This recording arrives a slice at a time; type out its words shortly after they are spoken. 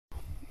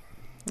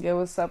Yo,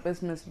 what's up?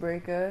 It's Miss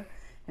Breaker,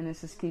 and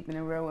this is Keeping It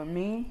Real with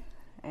me.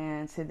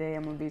 And today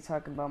I'm going to be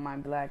talking about my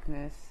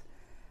blackness,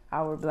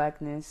 our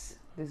blackness.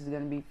 This is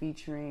going to be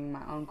featuring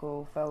my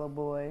uncle, Fellow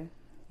Boy.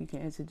 You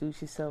can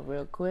introduce yourself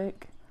real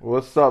quick.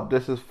 What's up?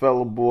 This is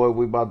Fellow Boy.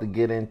 We about to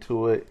get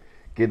into it.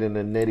 Get in the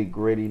nitty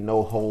gritty,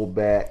 no hold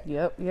back.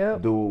 Yep.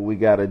 Do what we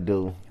gotta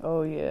do.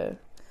 Oh, yeah.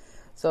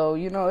 So,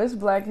 it's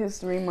Black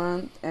History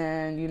Month,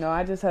 and,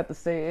 I just have to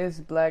say it's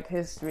Black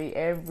History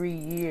every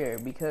year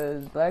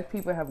because black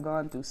people have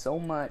gone through so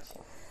much,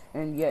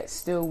 and yet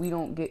still we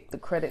don't get the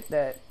credit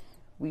that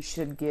we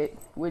should get.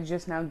 We're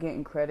just now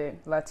getting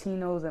credit.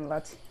 Latinos and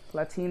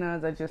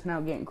Latinas are just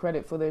now getting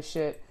credit for their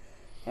shit,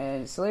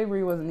 and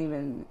slavery wasn't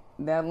even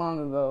that long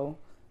ago,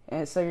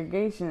 and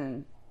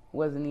segregation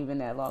wasn't even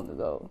that long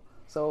ago.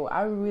 So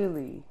I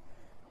really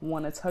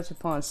want to touch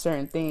upon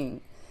certain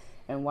things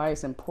and why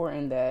it's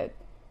important that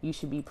you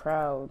should be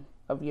proud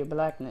of your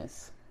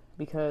blackness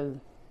because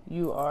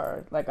you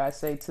are, like I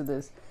say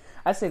this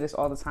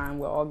all the time,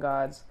 we're all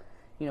gods.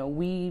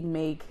 We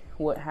make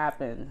what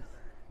happens.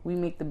 We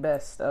make the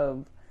best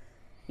of,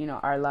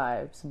 our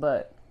lives.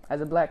 But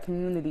as a black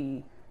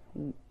community,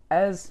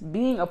 as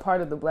being a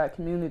part of the black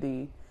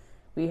community,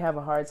 we have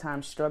a hard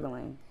time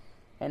struggling.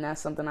 And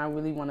that's something I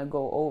really want to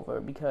go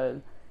over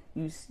because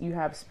you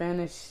have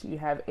Spanish, you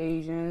have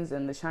Asians,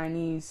 and the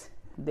Chinese,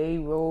 they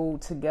roll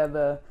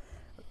together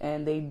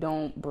and they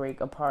don't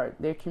break apart.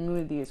 Their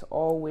community is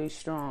always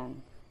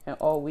strong and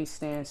always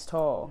stands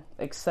tall,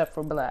 except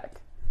for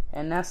black.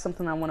 And that's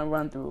something I want to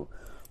run through.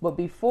 But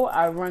before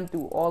I run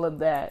through all of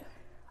that,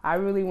 I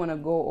really want to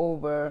go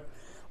over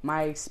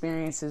my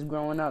experiences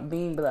growing up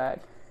being black.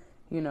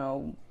 Me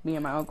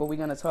and my uncle, we're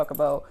going to talk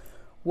about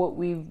what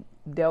we've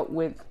dealt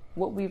with,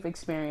 what we've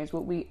experienced,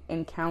 what we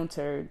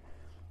encountered,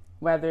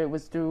 whether it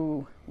was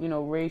through,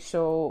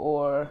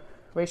 racial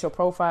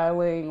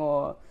profiling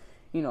or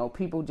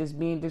people just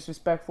being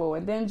disrespectful,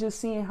 and then just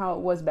seeing how it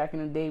was back in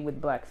the day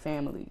with black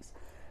families,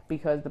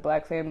 because the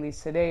black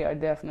families today are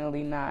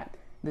definitely not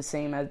the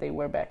same as they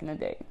were back in the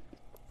day.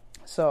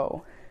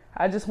 So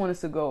I just want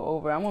us to go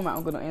over, I want my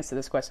uncle to answer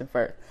this question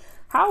first.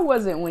 How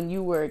was it when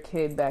you were a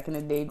kid back in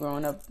the day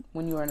growing up,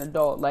 when you were an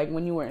adult, like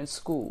when you were in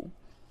school,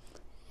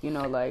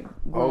 like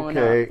growing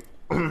up?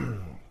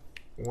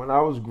 When I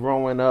was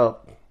growing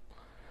up,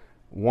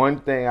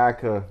 one thing I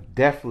could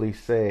definitely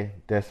say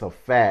that's a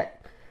fact,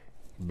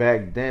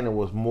 back then it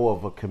was more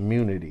of a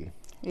community.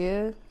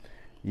 Yeah.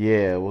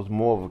 Yeah, it was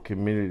more of a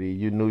community.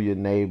 You knew your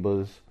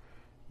neighbors.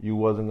 You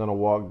wasn't gonna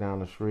walk down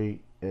the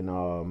street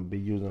and be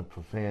using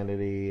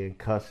profanity and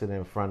cussing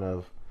in front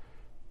of,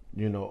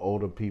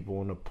 older people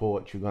on the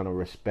porch. You're gonna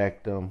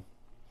respect them.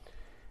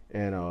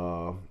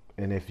 And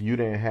if you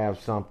didn't have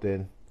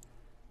something,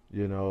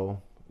 your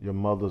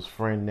mother's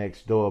friend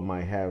next door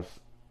might have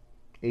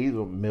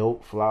either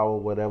milk, flour,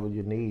 whatever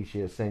you need.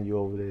 She'll send you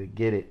over there to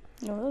get it.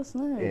 Oh, that's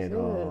nice.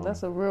 And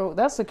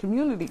that's a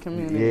community.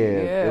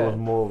 Yeah, it was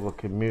more of a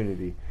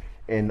community.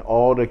 And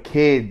all the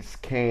kids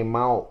came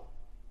out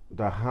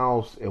the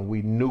house and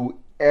we knew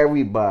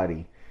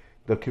everybody.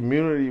 The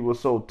community was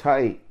so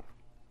tight.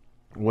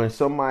 When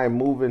somebody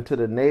moved into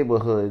the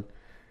neighborhood,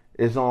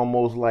 it's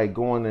almost like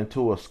going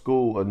into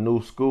a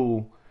new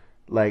school.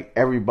 Like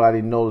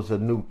everybody knows a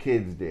new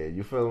kid's there.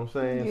 You feel what I'm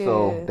saying? Yeah.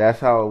 So that's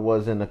how it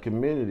was in the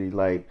community.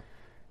 Like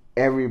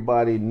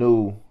everybody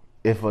knew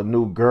if a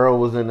new girl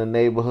was in the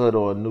neighborhood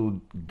or a new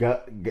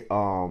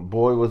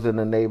boy was in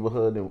the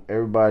neighborhood, and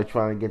everybody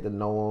trying to get to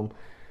know them,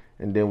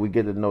 and then we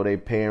get to know their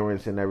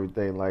parents and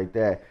everything like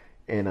that.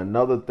 And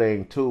another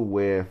thing too,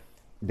 where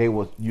they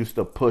was used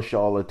to push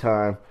all the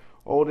time,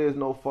 oh, there's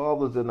no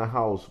fathers in the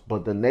house,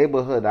 but the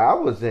neighborhood I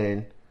was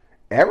in,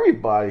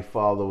 everybody's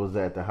father was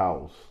at the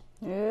house.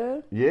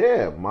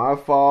 Yeah, my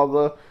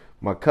father,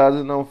 my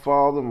cousin's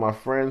father, my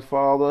friend's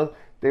father,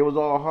 they was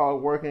all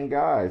hard-working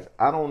guys.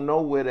 I don't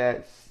know where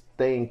that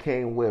thing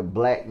came where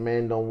black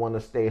men don't want to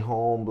stay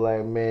home,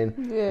 black men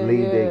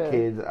leave their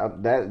kids.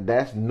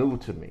 That's new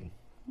to me.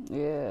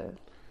 Yeah.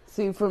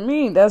 See, for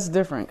me, that's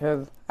different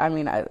because,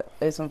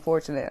 it's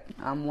unfortunate.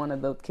 I'm one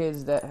of the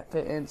kids that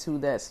fit into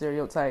that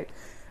stereotype.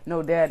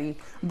 No daddy.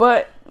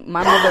 But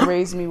my mother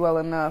raised me well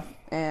enough,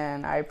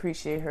 and I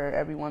appreciate her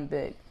every one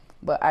bit.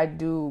 But I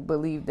do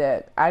believe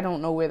that I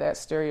don't know where that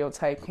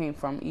stereotype came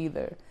from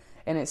either.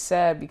 And it's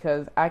sad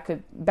because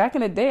back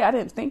in the day, I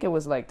didn't think it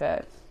was like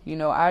that.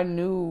 I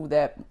knew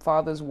that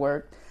fathers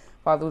worked.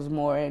 Father was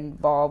more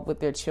involved with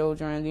their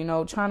children,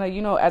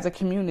 trying to, as a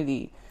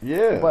community.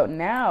 Yeah. But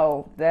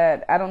now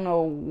that I don't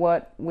know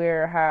what,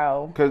 where,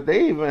 how. Because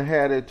they even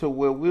had it to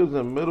where we was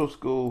in middle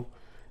school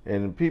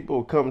and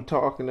people come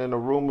talking in the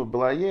room and be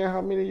like, yeah,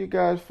 how many of you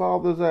guys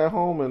fathers at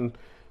home? And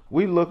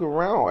we look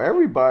around,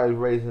 everybody's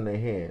raising their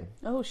hand.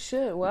 Oh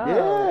shit! Wow.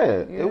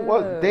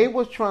 Yeah. They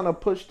was trying to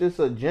push this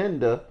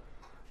agenda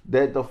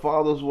that the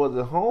fathers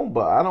wasn't home,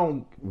 but I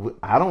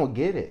don't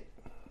get it.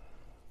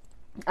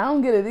 I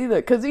don't get it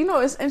either, cause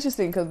it's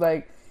interesting, cause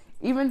like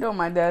even though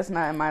my dad's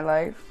not in my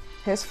life,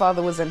 his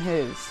father was in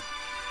his.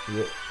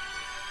 Yeah.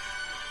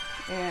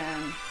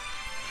 And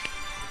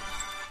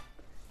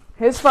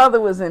his father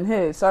was in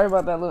his. Sorry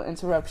about that little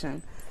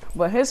interruption.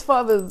 But his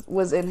father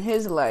was in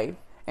his life,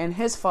 and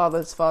his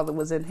father's father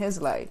was in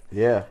his life.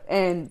 Yeah.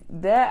 And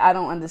that I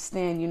don't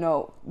understand,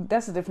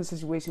 that's a different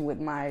situation with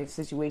my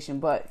situation.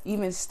 But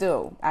even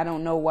still, I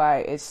don't know why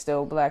it's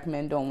still black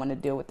men don't want to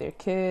deal with their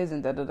kids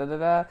and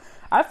da-da-da-da-da.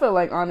 I feel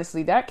like,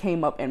 honestly, that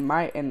came up in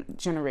my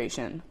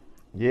generation.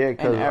 Yeah,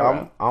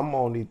 because I'm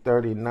only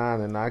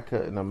 39 and I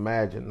couldn't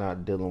imagine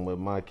not dealing with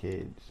my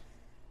kids.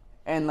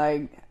 And,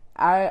 like,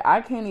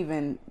 I can't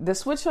even, the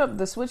switch up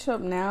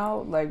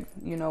now, like,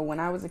 when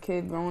I was a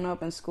kid growing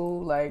up in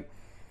school, like,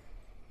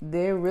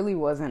 there really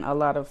wasn't a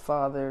lot of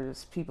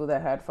people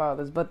that had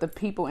fathers, but the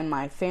people in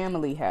my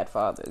family had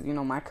fathers.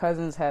 My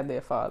cousins had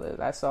their fathers.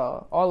 I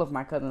saw all of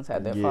my cousins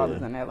had their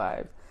fathers in their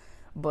lives.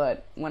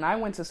 But when I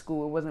went to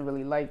school, it wasn't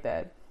really like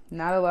that.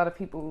 Not a lot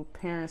of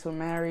parents were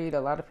married.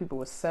 A lot of people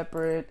were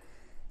separate,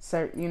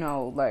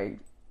 like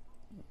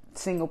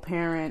single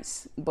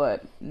parents,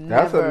 but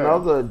That's never.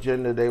 another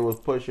agenda they was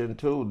pushing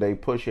too. They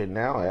push it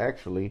now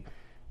actually,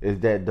 is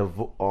that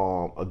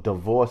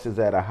divorce is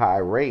at a high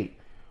rate.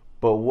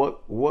 But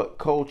what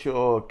culture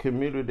or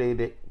community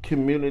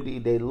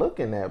they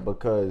looking at?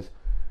 Because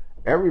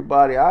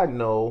everybody I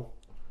know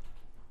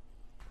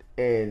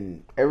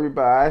and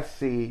everybody I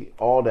see,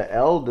 all the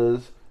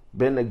elders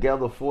been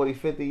together 40,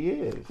 50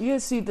 years. Yeah,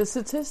 see, the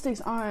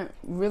statistics aren't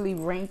really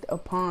ranked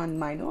upon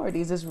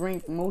minorities. It's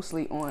ranked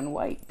mostly on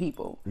white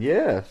people.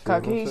 Yes.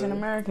 Caucasian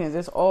Americans.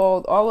 It's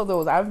all of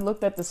those. I've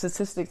looked at the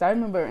statistics. I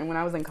remember when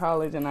I was in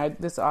college, and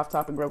this is off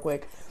topic real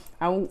quick,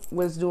 I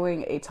was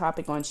doing a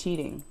topic on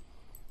cheating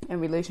and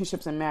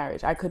relationships and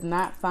marriage. I could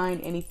not find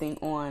anything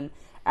on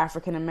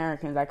African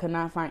Americans. I could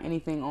not find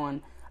anything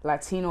on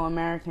Latino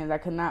Americans. I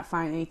could not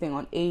find anything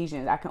on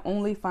Asians. I could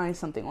only find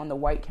something on the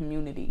white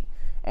community.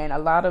 And a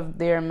lot of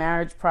their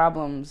marriage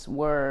problems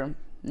were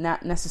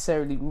not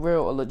necessarily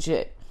real or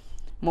legit.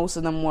 Most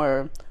of them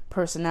were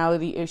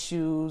personality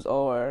issues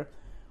or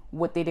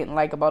what they didn't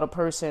like about a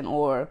person,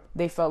 or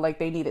they felt like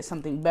they needed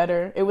something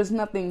better. It was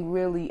nothing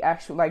really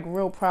actual, like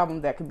real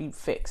problem that could be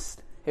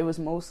fixed. It was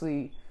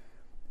mostly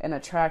an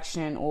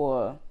attraction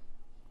or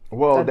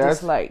a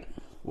dislike.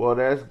 Well,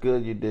 that's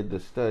good you did the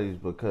studies,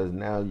 because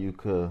now you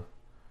could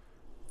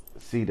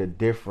see the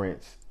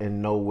difference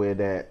and know where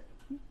that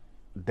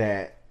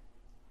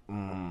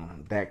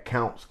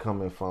counts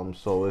coming from.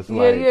 So it's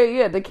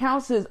yeah. The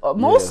counts is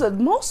most of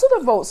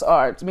the votes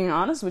are, to be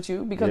honest with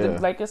you,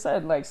 because like I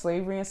said, like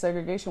slavery and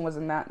segregation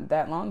wasn't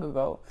that long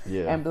ago.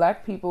 Yeah. And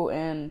black people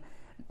and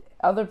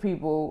other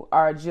people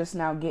are just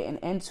now getting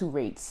into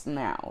rates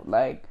now.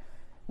 Like,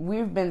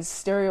 we've been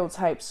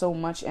stereotyped so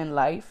much in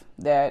life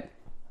that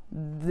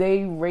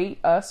they rate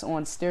us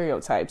on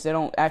stereotypes. They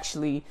don't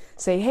actually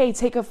say, "Hey,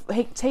 take a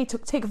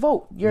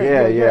vote. You're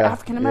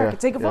African American.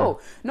 Take a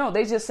vote." No,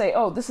 they just say,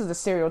 "Oh, this is a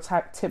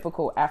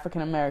stereotypical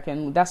African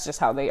American. That's just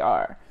how they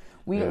are."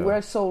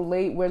 We're so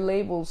late. We're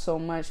labeled so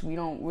much. We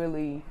don't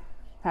really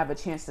have a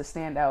chance to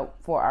stand out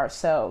for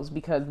ourselves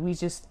because we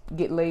just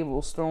get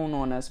labels thrown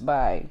on us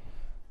by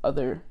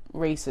other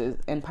races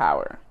in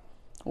power,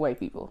 white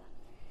people.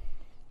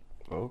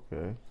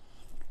 Okay.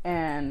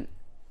 And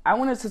I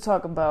wanted to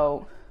talk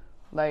about,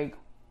 like,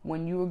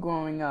 when you were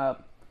growing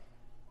up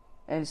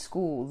in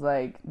school,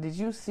 like, did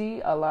you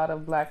see a lot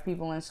of black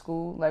people in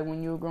school, like,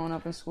 when you were growing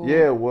up in school?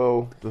 Yeah,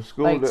 well, the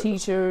school... Like,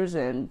 teachers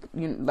and,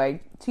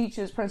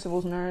 teachers,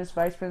 principals, nurse,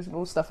 vice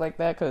principals, stuff like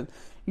that, because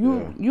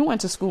you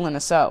went to school in the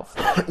South.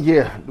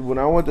 Yeah, when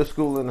I went to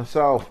school in the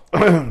South,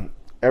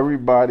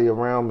 everybody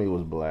around me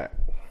was black.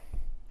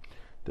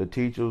 The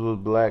teachers was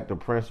black, the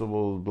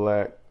principal was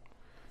black,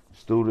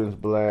 students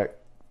black,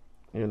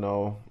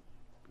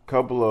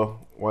 couple of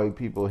white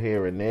people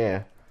here and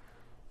there.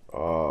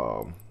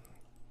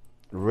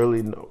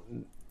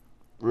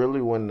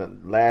 Really when the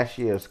last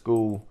year of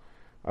school,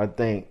 I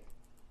think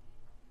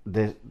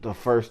the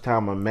first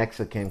time a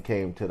Mexican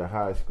came to the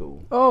high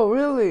school. Oh,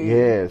 really?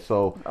 Yeah,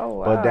 so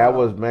wow. But that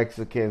was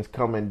Mexicans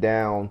coming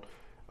down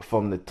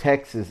from the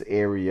Texas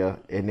area,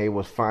 and they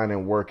was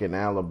finding work in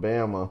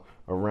Alabama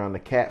around the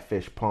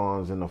catfish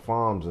ponds and the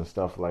farms and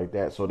stuff like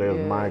that. So they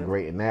was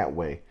migrating that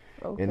way.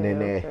 Okay, and then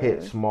they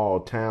hit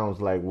small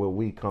towns like where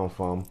we come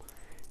from,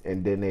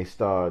 and then they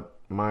start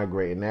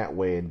migrating that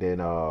way. And then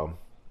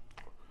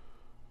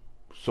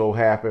so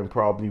happened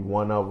probably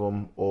one of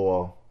them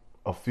or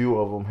a few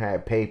of them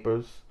had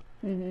papers,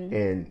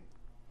 and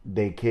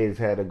their kids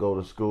had to go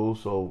to school.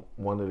 So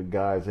one of the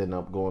guys ended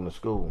up going to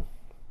school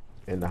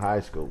in the high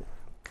school.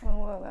 Oh,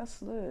 well,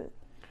 that's lit.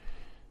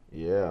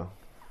 Yeah.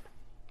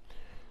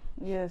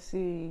 Yeah,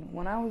 see,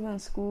 when I was in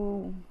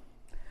school,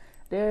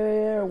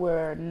 there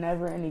were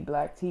never any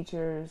black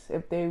teachers.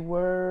 If they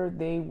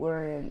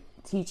weren't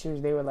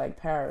teachers. They were like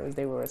paras.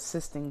 They were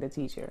assisting the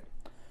teacher.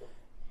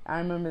 I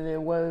remember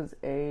there was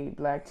a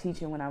black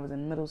teacher when I was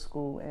in middle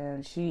school,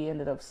 and she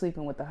ended up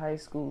sleeping with a high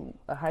school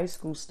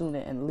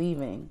student and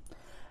leaving.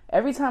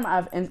 Every time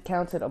I've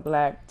encountered a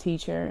black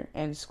teacher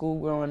in school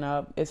growing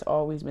up, it's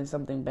always been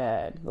something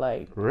bad.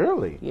 Like,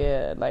 really?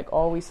 Yeah, like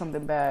always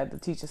something bad. The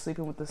teacher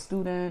sleeping with the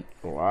student.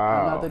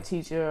 Wow. Another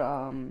teacher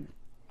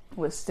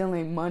was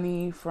stealing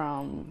money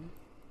from,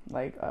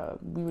 like,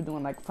 we were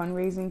doing like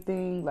fundraising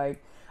thing.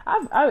 Like,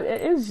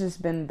 it's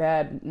just been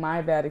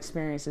my bad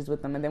experiences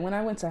with them. And then when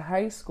I went to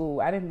high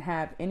school, I didn't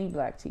have any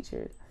black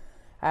teachers.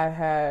 I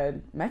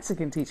had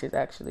Mexican teachers,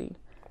 actually.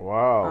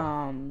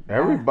 Wow.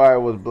 Everybody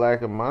was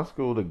black in my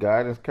school. The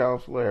guidance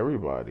counselor,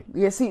 everybody.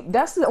 Yeah, see,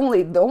 that's the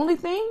only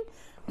thing.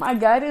 My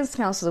guidance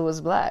counselor was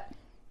black,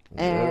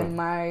 and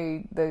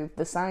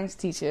the science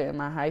teacher in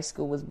my high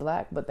school was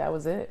black, but that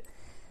was it.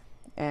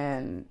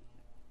 And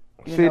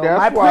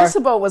my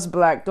principal was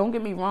black. Don't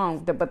get me wrong,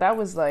 but that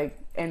was like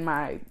in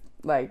my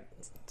like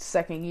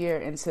second year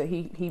until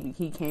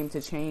he came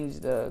to change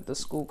the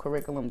school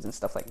curriculums and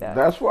stuff like that.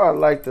 That's why I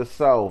like the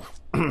South.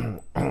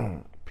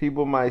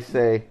 People might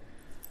say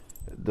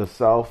the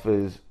South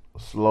is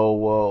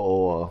slower,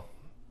 or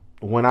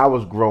when I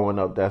was growing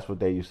up, that's what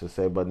they used to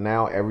say. But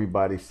now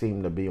everybody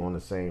seemed to be on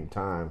the same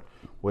time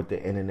with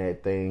the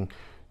internet thing.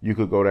 You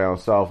could go down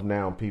south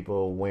now, people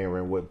are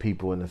wearing what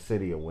people in the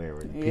city are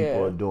wearing. Yeah.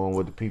 People are doing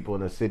what the people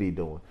in the city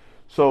doing.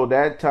 So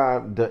that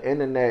time, the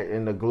internet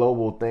and the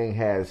global thing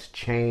has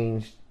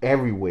changed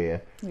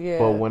everywhere. Yeah.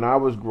 But when I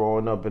was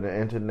growing up and the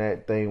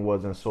internet thing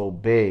wasn't so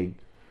big,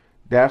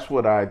 that's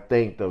what I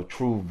think the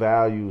true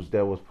values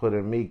that was put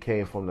in me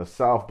came from the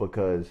South.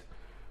 Because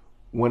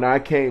when I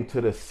came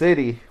to the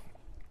city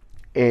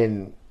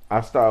and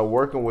I started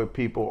working with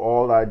people,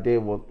 all I did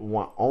was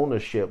want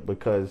ownership,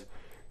 because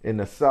in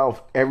the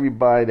South,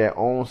 everybody that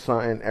owned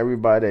something,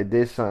 everybody that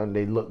did something,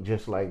 they looked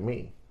just like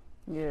me.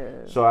 Yeah.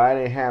 So I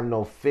didn't have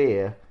no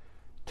fear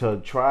to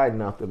try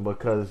nothing,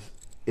 because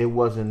it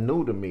wasn't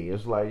new to me.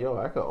 It's like, yo,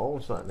 I could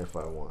own something if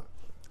I want.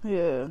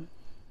 Yeah.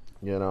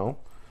 You know?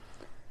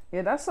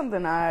 Yeah, that's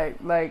something I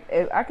like.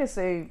 I could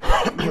say,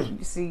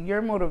 see,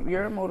 your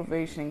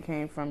motivation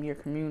came from your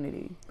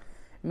community.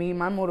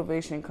 My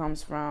motivation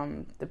comes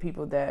from the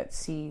people that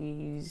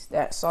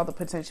saw the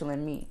potential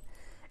in me.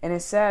 And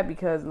it's sad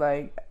because,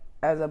 like,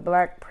 as a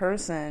black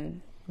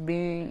person,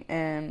 being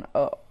in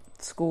a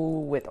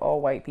school with all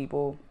white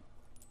people,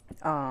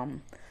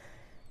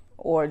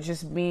 or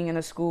just being in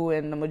a school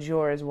and the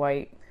majority is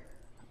white,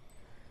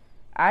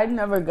 I'd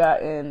never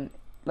gotten,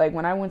 like,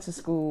 when I went to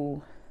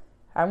school,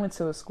 I went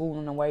to a school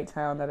in a white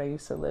town that I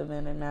used to live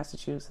in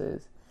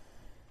Massachusetts.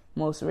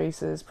 Most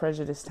racist,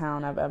 prejudiced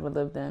town I've ever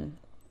lived in.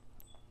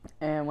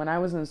 And when I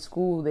was in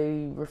school,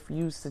 they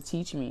refused to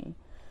teach me.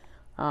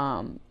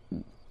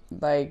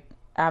 Like,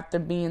 after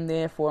being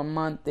there for a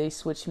month, they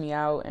switched me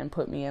out and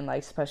put me in,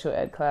 like, special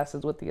ed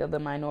classes with the other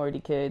minority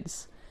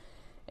kids.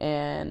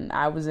 And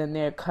I was in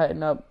there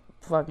cutting up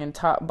fucking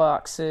top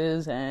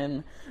boxes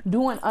and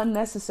doing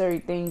unnecessary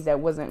things that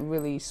wasn't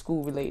really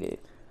school related.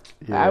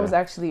 Yeah. I was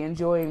actually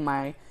enjoying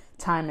my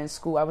time in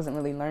school. I wasn't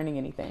really learning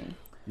anything.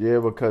 Yeah,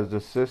 because the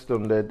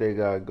system that they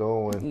got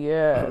going.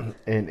 Yeah.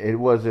 And it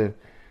wasn't,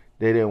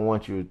 they didn't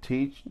want you to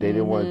teach. They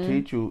didn't want to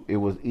teach you. It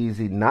was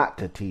easy not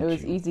to teach you. It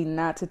was easy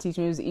not to teach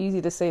me. It was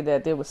easy to say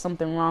that there was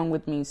something wrong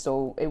with me,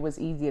 so it was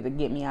easier to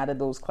get me out of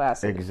those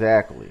classes.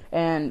 Exactly.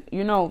 And,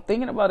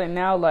 thinking about it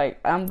now, like,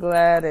 I'm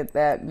glad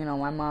that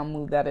my mom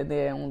moved out of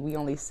there and we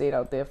only stayed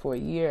out there for a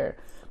year.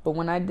 But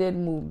when I did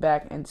move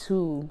back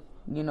into,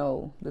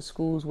 the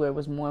schools where it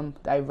was more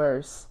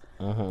diverse,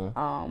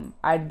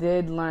 I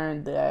did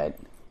learn that,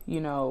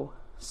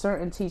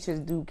 certain teachers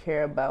do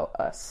care about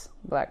us,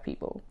 black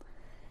people.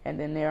 And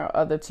then there are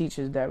other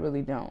teachers that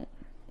really don't.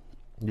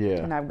 Yeah.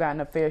 And I've gotten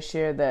a fair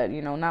share that,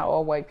 not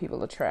all white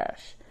people are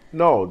trash.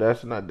 No,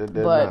 that's not. They're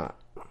not.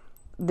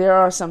 There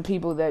are some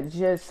people that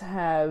just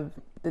have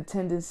the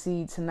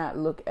tendency to not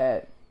look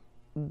at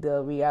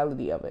the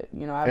reality of it.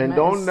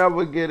 Don't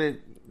never get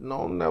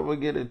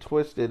it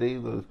twisted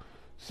either.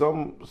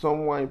 Some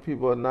white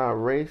people are not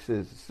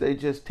racist. They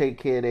just take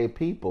care of their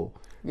people.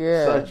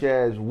 Yeah. Such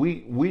as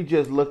we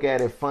just look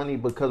at it funny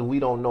because we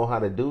don't know how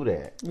to do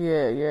that.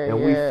 Yeah. And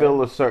we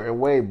feel a certain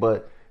way,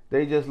 but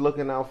they just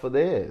looking out for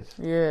theirs.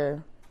 Yeah.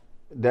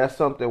 That's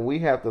something we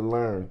have to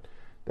learn.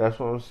 That's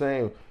what I'm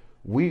saying.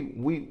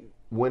 We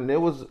when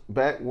it was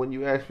back when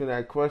you asked me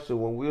that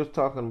question, when we was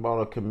talking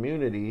about a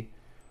community,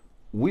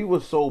 we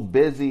were so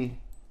busy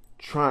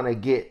trying to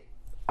get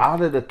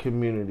out of the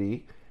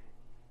community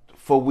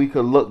for we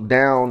could look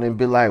down and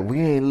be like, we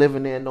ain't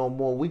living there no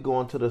more. We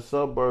going to the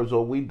suburbs,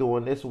 or we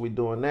doing this, or we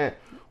doing that.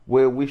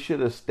 Where we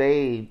should have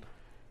stayed,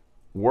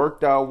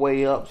 worked our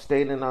way up,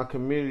 stayed in our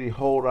community,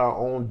 hold our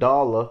own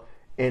dollar,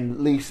 and at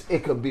least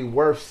it could be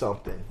worth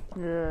something.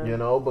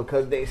 Yeah.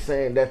 Because they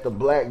saying that the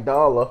black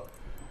dollar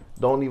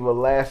don't even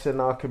last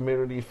in our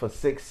community for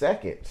 6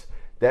 seconds.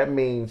 That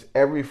means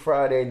every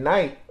Friday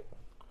night,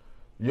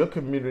 your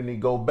community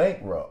go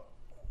bankrupt.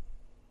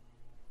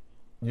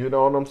 You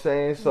know what I'm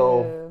saying?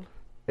 So,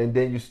 and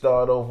then you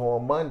start over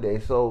on Monday.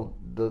 So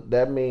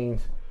that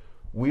means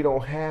we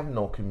don't have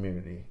no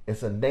community.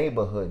 It's a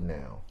neighborhood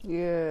now.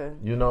 Yeah.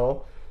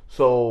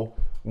 So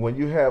when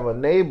you have a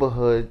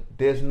neighborhood,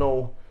 there's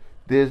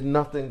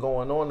nothing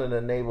going on in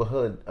a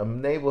neighborhood. A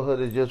neighborhood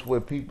is just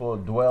where people are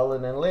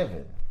dwelling and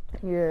living.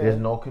 Yeah. There's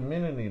no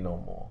community no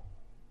more.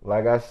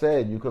 Like I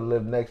said, you could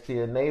live next to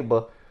your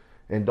neighbor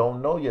and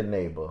don't know your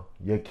neighbor.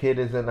 Your kid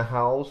is in the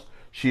house,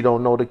 she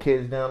don't know the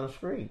kids down the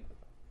street.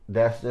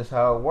 That's just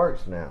how it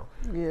works now.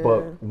 Yeah.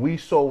 But we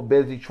so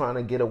busy trying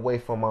to get away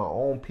from our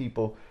own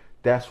people,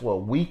 that's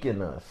what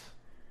weaken us.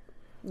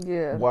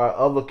 Yeah. While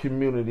other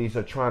communities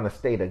are trying to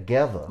stay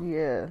together.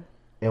 Yeah.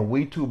 And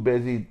we too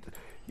busy.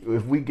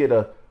 If we get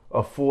a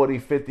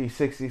 $40,000, $50,000,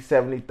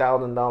 $60,000,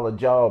 $70,000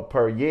 job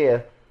per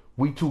year,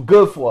 we too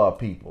good for our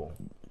people.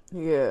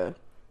 Yeah.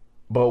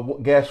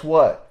 But guess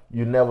what?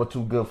 You're never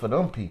too good for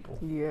them people.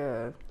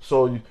 Yeah.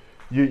 So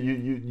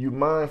you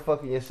mind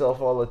fucking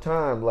yourself all the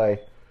time.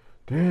 Like,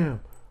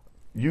 damn,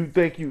 you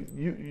think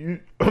you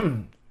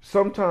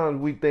sometimes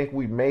we think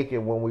we make it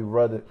when we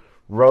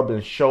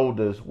rubbing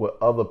shoulders with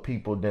other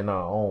people than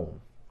our own.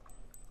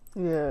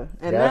 Yeah,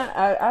 and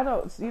I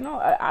don't,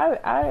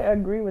 I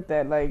agree with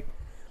that. Like,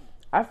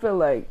 I feel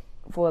like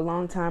for a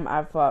long time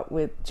I fought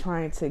with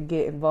trying to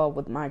get involved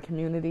with my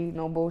community.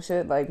 No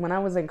bullshit. Like, when I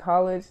was in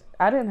college,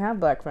 I didn't have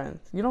black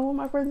friends. You know who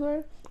my friends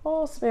were?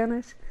 All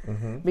Spanish.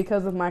 Mm-hmm.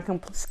 Because of my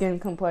skin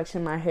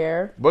complexion, my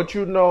hair. But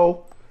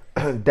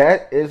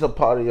that is a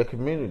part of your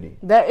community.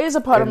 That is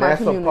a part of my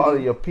community. That's a part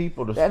of your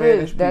people, the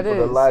Spanish people,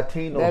 the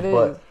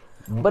Latinos.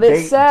 But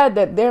it's sad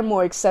that they're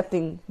more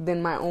accepting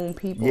than my own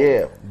people.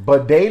 Yeah,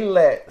 but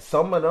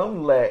some of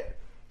them let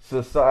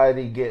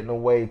society get in the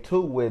way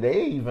too, where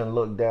they even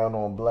look down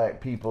on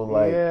black people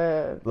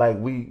like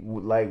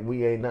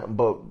we ain't nothing.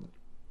 But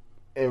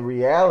in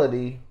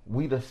reality,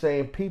 we the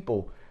same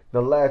people.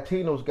 The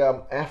Latinos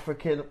got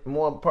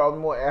probably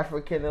more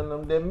African in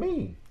them than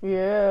me.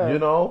 Yeah, you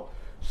know,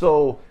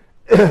 so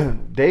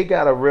they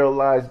gotta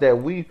realize that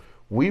we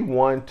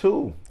one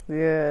too.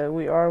 Yeah,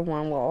 we are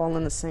one. We're all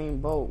in the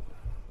same boat.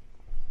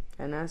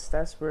 And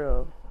that's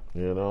real.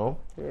 You know?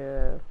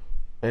 Yeah.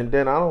 And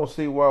then I don't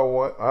see why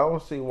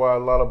a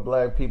lot of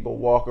black people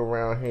walk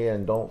around here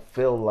and don't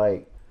feel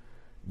like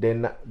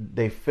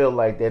they feel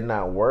like they're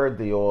not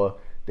worthy, or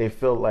they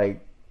feel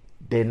like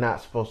they're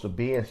not supposed to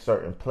be in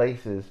certain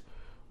places,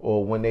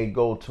 or when they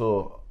go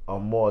to a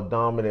more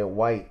dominant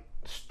white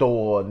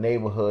store or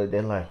neighborhood,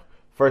 they're like,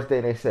 first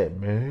thing they say,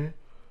 man,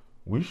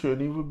 we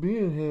shouldn't even be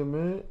in here,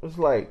 man. It's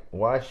like,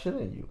 why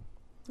shouldn't you?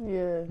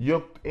 Yeah.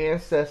 Your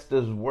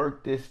ancestors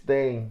worked this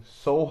thing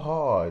so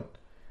hard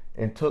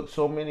and took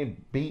so many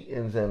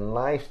beatings and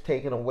lives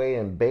taken away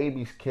and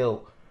babies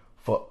killed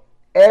for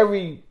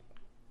every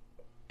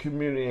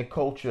community and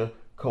culture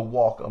could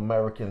walk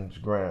Americans'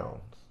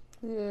 grounds.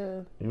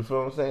 Yeah. You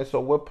feel what I'm saying?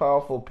 So we're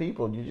powerful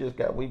people. We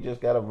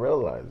just got to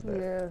realize that.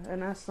 Yeah,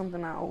 and that's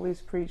something I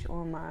always preach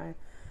on my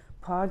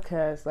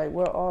podcast. Like,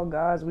 we're all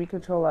gods. We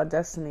control our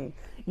destiny.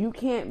 You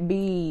can't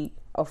be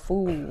a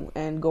fool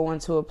and go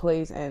into a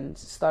place and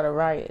start a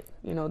riot.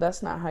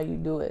 That's not how you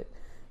do it.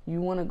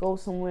 You want to go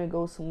somewhere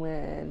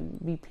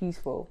and be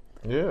peaceful.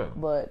 Yeah.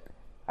 But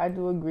I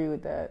do agree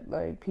with that.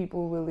 Like,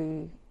 people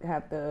really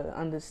have to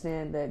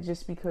understand that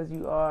just because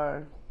you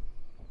are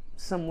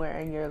somewhere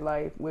in your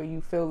life where you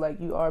feel like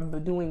you are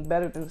doing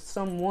better than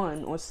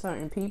someone or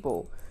certain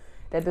people,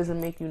 that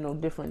doesn't make you no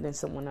different than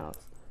someone else.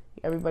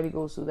 Everybody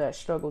goes through that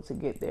struggle to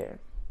get there.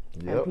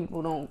 Yep. And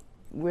people don't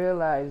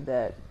realize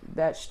that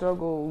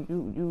struggle,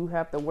 you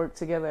have to work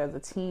together as a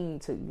team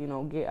to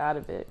get out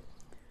of it.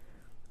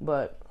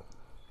 But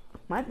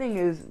my thing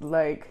is,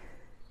 like,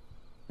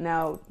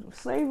 now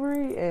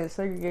slavery and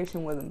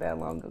segregation wasn't that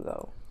long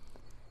ago.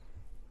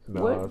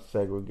 No,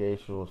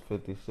 segregation was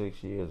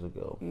 56 years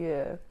ago.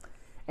 Yeah,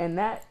 and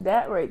that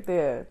right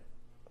there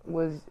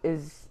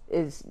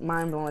is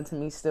mind blowing to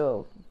me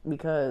still,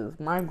 because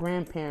my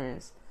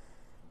grandparents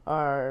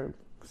are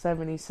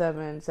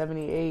 77,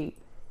 78,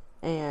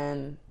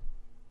 and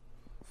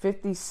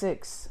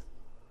 56.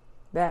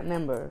 That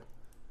number.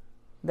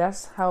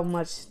 That's how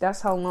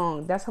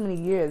many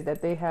years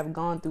that they have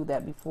gone through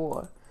that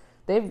before.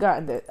 They've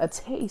gotten a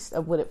taste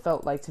of what it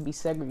felt like to be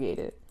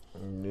segregated.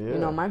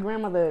 Yeah. My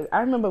grandmother,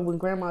 I remember when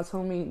grandma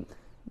told me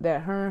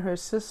that her and her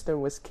sister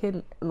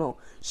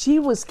she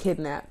was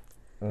kidnapped.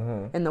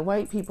 Mm-hmm. And the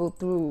white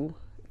people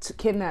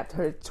kidnapped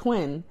her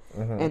twin,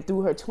 mm-hmm. and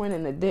threw her twin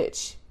in the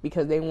ditch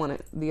because they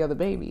wanted the other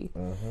baby.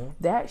 Mm-hmm.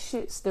 That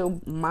shit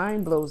still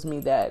mind blows me,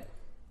 that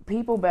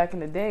people back in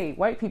the day,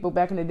 white people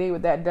back in the day, were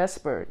that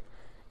desperate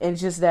and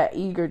just that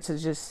eager to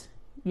just,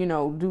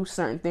 do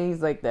certain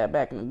things like that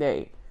back in the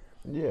day.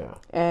 Yeah.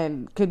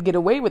 And could get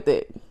away with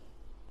it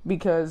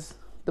because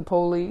the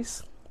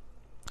police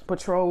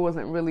patrol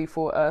wasn't really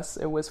for us.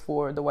 It was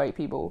for the white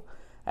people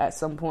at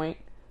some point.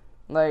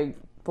 Like,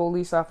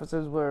 police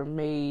officers were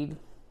made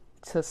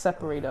to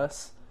separate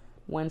us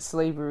when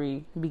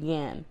slavery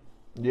began.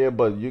 Yeah,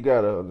 but you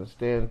gotta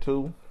understand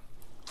too,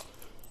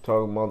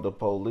 talking about the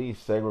police,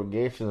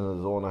 segregation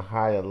is on a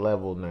higher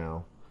level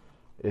now.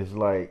 It's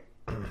like,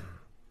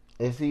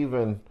 it's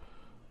even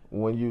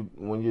when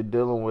you're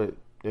dealing with,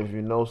 if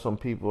you know some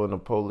people in the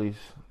police,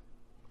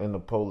 what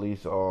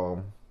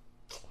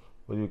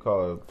do you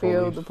call it?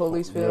 The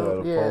police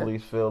field. Yeah,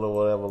 police field or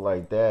whatever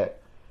like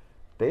that.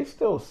 they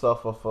still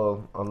suffer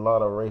from a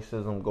lot of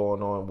racism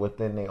going on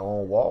within their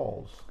own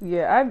walls.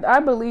 Yeah, I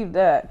believe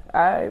that.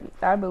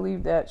 I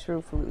believe that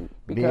truthfully,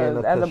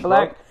 because as a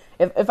black,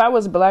 if I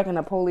was black and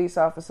a police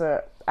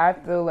officer, I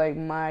feel like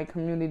my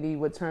community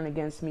would turn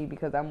against me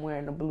because I'm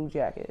wearing a blue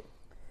jacket.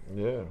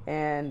 Yeah.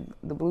 And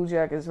the Blue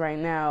Jackets right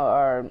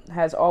now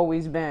has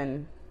always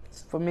been,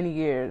 for many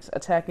years,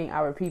 attacking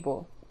our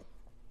people.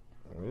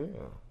 Yeah.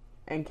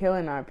 And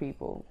killing our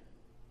people.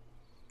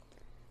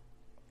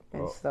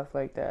 And stuff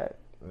like that.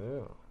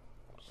 Yeah.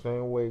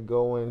 Same way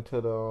go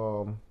into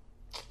the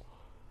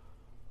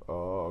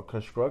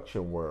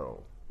construction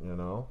world, you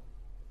know.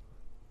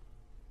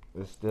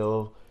 There's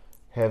still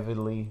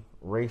heavily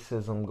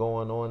racism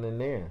going on in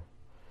there.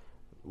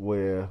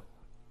 Where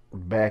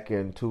back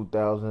in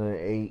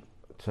 2008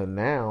 to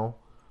now,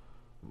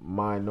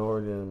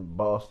 minority in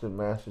Boston,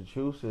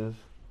 Massachusetts,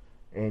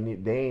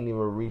 and they ain't even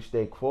reached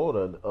their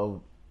quota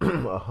of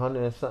 $100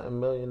 and something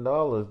million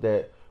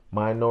that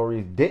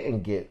minorities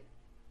didn't get.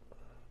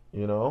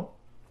 You know?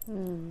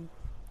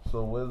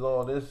 So where's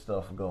all this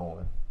stuff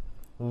going?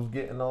 Who's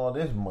getting all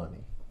this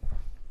money?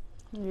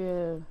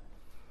 Yeah.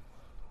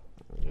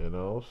 You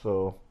know,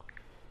 so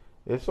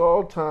it's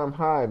all time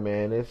high,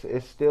 man.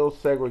 It's still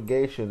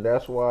segregation.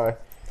 That's why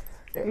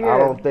I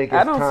don't think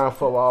it's time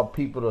for our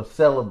people to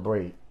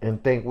celebrate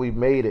and think we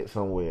made it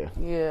somewhere.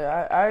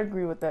 Yeah, I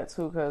agree with that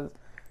too, because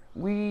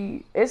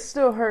it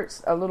still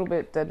hurts a little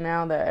bit that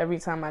now that every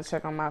time I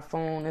check on my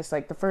phone, it's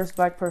like the first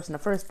black person, the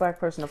first black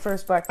person, the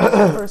first black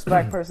person, the first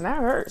black person.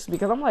 That hurts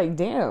because I'm like,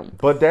 damn.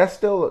 But that's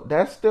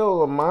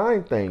still a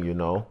mind thing, you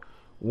know.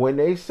 When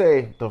they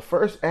say the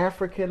first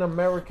African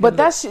American, but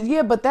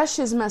that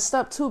shit's messed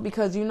up too,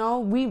 because you know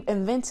we've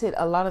invented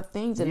a lot what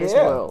in this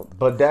world.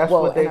 But that's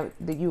what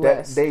the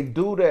U.S. They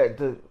do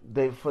that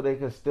they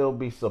can still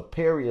be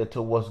superior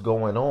to what's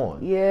going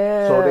on.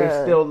 Yeah. So they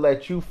still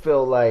let you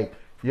feel like,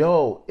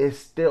 yo, it's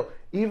still,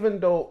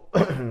 even though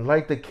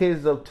like the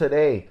kids of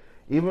today,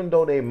 even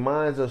though their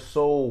minds are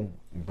so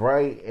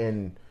bright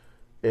and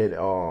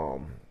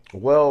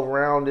well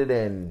rounded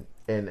and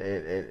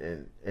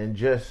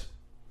just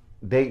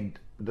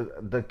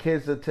the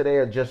kids of today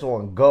are just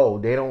on go.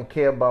 They don't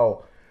care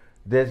about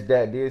this,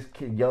 that. These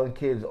young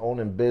kids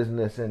owning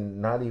business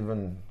and not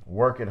even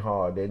working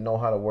hard. They know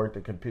how to work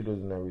the computers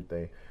and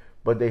everything,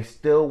 but they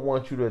still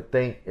want you to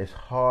think it's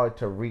hard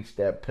to reach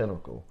that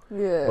pinnacle.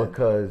 Yeah.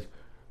 Because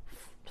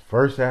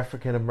first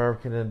African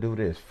American to do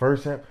this,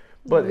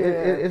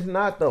 it's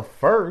not the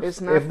first.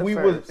 It's not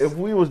if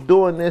we was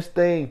doing this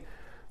thing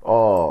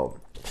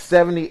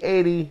 70,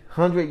 80,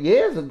 100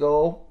 years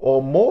ago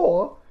or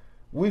more,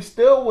 we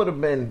still would have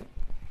been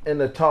in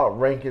the top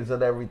rankings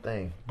of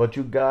everything. But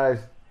you guys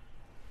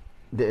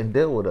didn't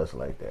deal with us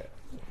like that.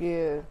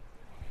 Yeah.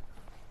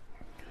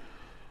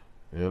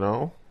 You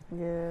know?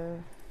 Yeah.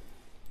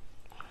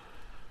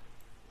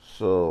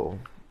 So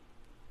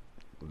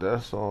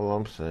that's all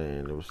I'm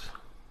saying. It was.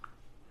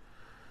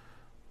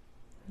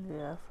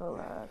 Yeah, I feel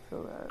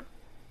that.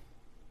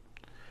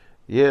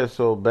 Yeah,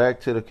 so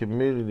back to the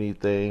community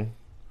thing.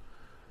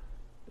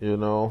 You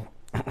know,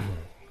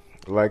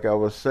 like I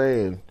was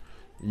saying,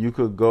 you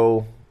could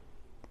go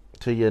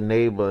to your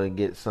neighbor and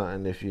get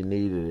something if you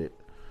needed it.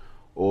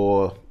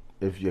 Or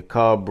if your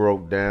car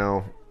broke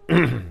down,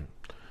 the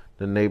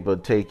neighbor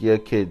take your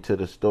kid to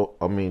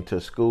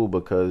to school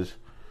because,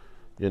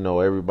 you know,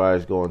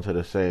 everybody's going to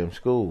the same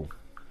school.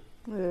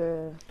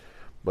 Yeah.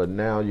 But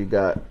now you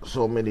got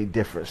so many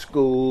different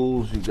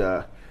schools. You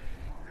got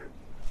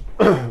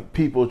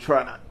people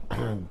trying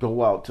to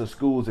go out to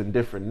schools in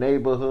different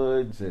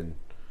neighborhoods, and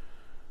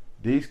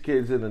these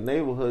kids in the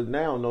neighborhood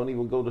now don't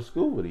even go to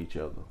school with each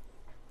other.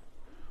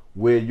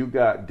 Where you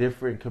got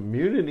different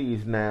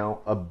communities now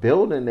are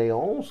building their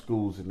own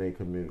schools in their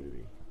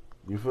community.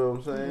 You feel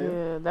what I'm saying?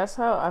 Yeah, that's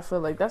how I feel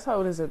like that's how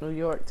it is in New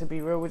York, to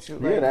be real with you.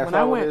 Like, yeah, that's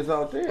how it is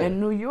out there.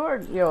 In New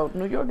York,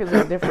 New York is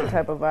a different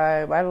type of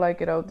vibe. I like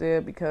it out there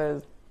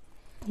because,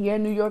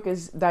 New York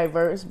is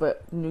diverse,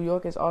 but New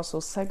York is also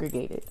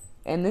segregated.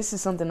 And this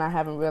is something I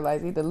haven't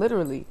realized either.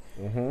 Literally,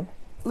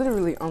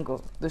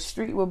 uncle, the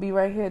street will be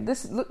right here.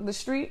 The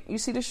street, you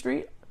see the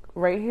street?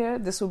 Right here,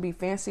 this will be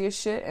fancy as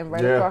shit, and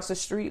across the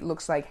street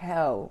looks like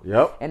hell.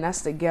 Yep. And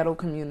that's the ghetto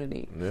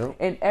community. Yep.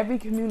 And every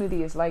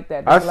community is like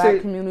that. The black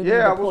community,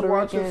 the I was Puerto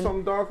watching Rican.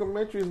 some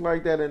documentaries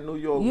like that in New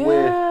York. Yeah,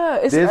 where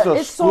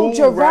it's so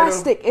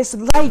drastic. It's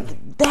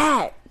like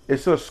that.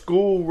 It's a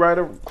school right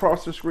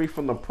across the street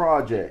from the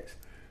projects,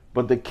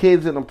 but the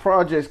kids in the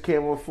projects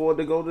can't afford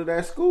to go to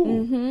that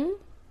school. Mm-hmm.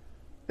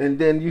 And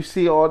then you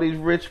see all these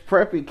rich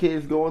preppy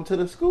kids going to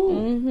the school.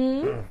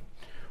 Mm-hmm.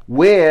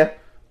 Where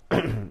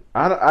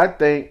I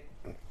think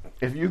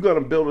if you're going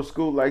to build a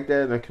school like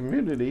that in a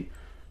community,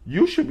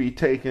 you should be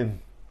taking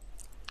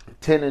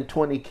 10 and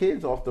 20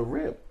 kids off the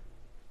rip.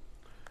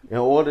 In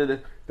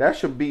order that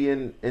should be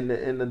in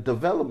the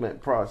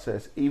development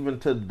process, even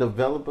to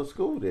develop a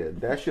school there.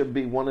 That should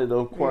be one of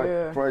the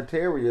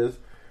criterias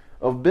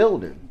of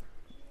building.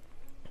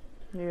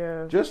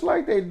 Yeah. Just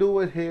like they do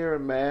it here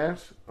in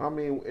Mass. I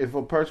mean, if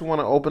a person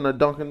want to open a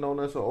Dunkin'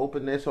 Donuts or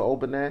open this or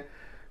open that,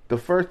 the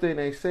first thing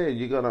they said,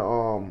 you're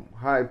gonna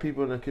hire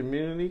people in the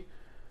community,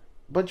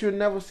 but you'll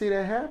never see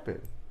that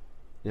happen.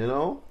 You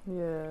know?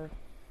 Yeah.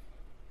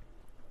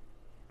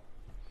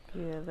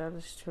 Yeah, that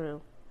is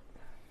true.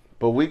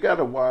 But we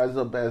gotta wise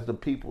up as the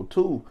people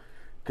too,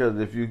 because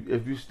if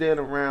you stand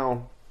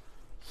around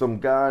some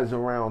guys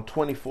around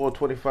 24,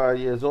 25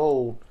 years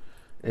old,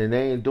 and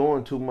they ain't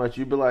doing too much,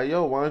 you be like,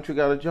 yo, why don't you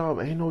got a job?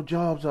 Ain't no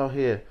jobs out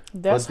here.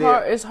 That's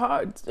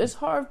hard. It's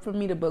hard for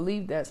me to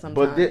believe that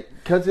sometimes.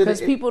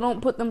 Because people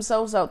don't put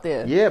themselves out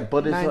there. Yeah,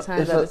 but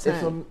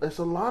it's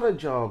a lot of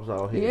jobs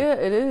out here. Yeah,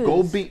 it is.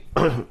 Go be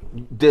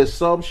there's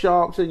sub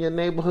shops in your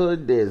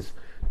neighborhood. There's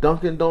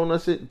Dunkin'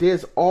 Donuts.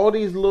 There's all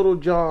these little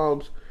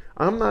jobs.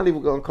 I'm not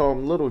even gonna call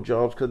them little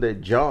jobs because they're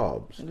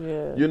jobs.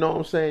 Yeah. You know what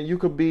I'm saying?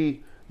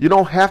 You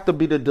don't have to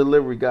be the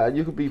delivery guy.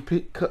 You could be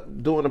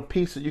doing a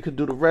pizza. You could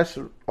do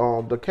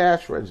the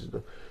cash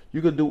register.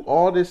 You could do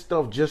all this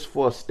stuff just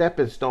for a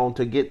stepping stone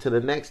to get to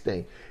the next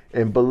thing.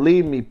 And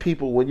believe me,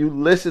 people, when you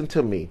listen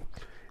to me,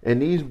 in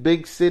these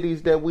big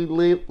cities that we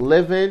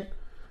live in,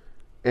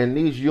 and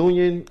these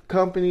union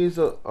companies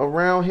are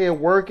around here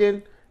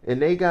working,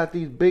 and they got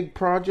these big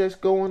projects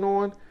going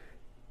on,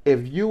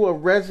 if you a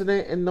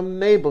resident in them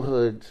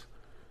neighborhoods,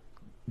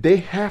 they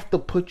have to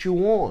put you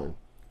on.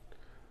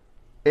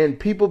 And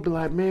people be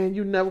like, man,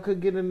 you never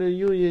could get in the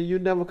union. You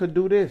never could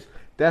do this.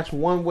 That's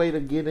one way to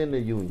get in the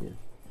union.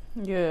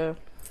 Yeah.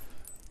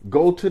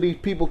 Go to these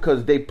people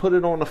because they put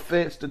it on the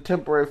fence, the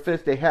temporary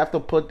fence. They have to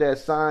put that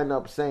sign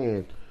up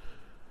saying,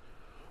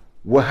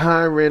 we're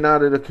hiring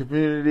out of the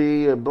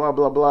community and blah,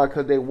 blah, blah,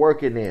 because they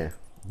working there.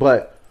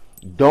 But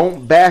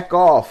don't back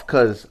off,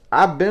 because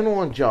I've been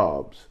on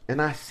jobs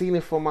and I seen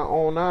it for my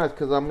own eyes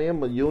because I'm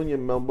a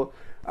union member.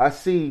 I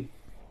see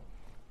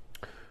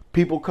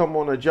people come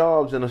on the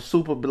jobs and a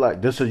super be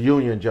like, this is a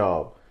union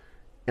job.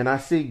 And I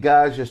see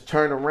guys just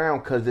turn around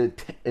because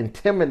it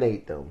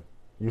intimidate them.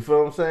 You feel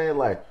what I'm saying?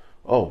 Like,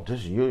 oh,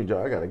 this is a union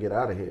job. I got to get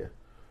out of here.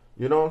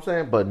 You know what I'm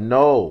saying? But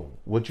no,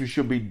 what you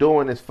should be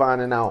doing is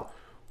finding out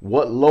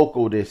what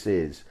local this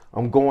is.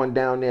 I'm going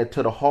down there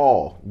to the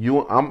hall.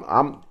 You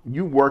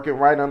working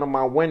right under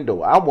my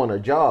window. I want a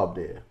job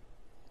there.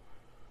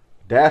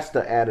 That's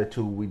the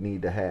attitude we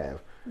need to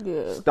have.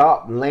 Yeah.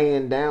 Stop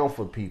laying down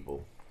for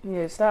people.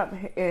 Yeah,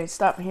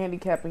 stop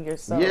handicapping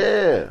yourself.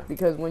 Yeah.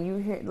 Because when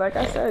you like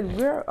I said,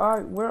 we're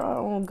our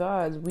own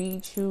gods.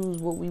 We choose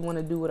what we want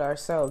to do with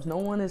ourselves. No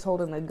one is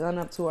holding a gun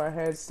up to our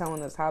heads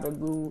telling us how to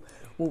do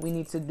what we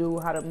need to do,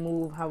 how to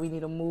move, how we need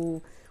to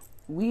move.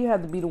 We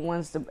have to be the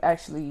ones to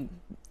actually,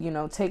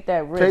 take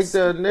that risk. Take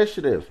the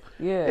initiative.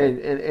 Yeah.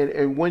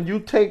 And when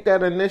you take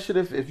that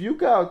initiative, if you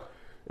got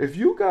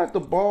the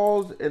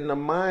balls and the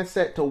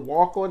mindset to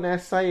walk on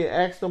that site and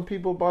ask them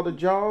people about a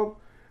job,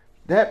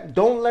 that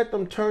don't let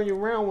them turn you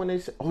around when they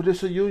say, "Oh, this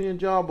is a union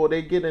job," or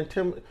they get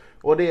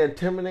or they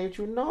intimidate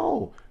you.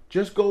 No,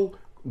 just go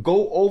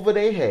over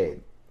their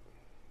head.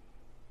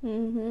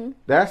 Mm-hmm.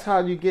 That's how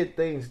you get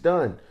things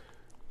done.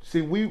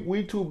 See,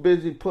 we too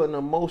busy putting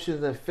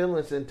emotions and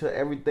feelings into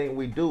everything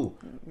we do.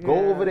 Yeah.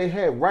 Go over their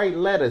head. Write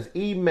letters,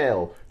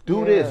 email,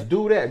 do this,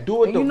 do that,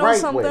 do it the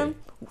right way.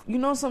 You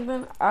know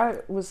something? I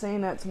was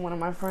saying that to one of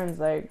my friends,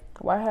 like,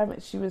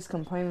 she was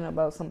complaining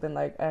about something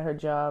like at her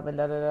job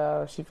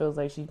and she feels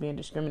like she's being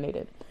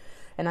discriminated.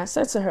 And I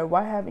said to her,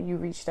 why haven't you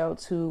reached out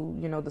to,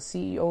 the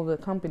CEO of the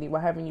company?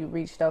 Why haven't you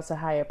reached out to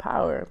higher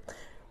power?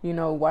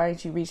 Why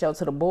didn't you reach out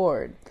to the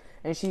board?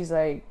 And she's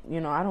like,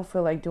 I don't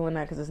feel like doing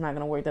that because it's not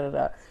going to work,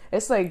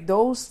 It's like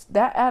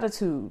that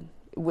attitude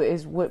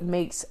is what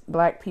makes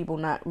black people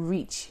not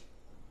reach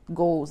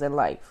goals in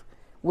life,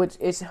 which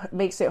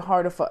makes it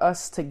harder for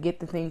us to get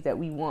the things that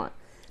we want.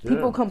 Yeah.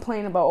 People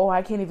complain about,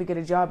 I can't even get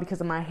a job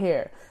because of my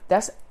hair.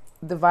 That's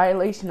the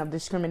violation of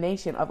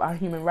discrimination of our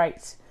human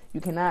rights.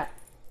 You cannot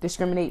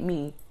discriminate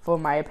me for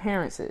my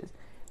appearances.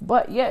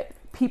 But yet,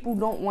 people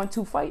don't want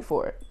to fight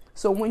for it.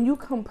 So when you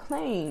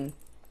complain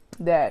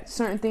that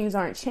certain things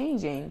aren't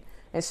changing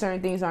and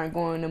certain things aren't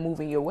going to move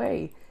in your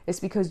way, it's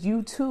because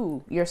you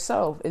too,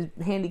 yourself, is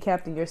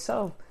handicapping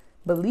yourself,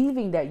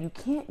 believing that you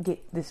can't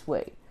get this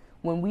way.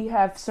 When we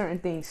have certain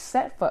things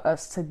set for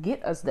us to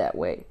get us that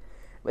way.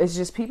 It's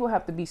just people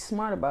have to be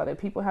smart about it.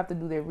 People have to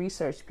do their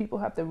research. People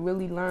have to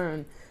really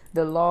learn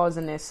the laws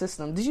in their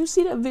system. Did you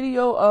see that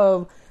video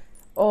of,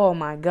 oh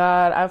my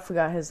God, I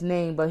forgot his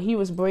name, but he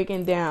was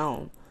breaking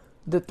down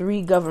our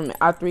three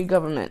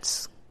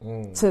governments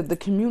to the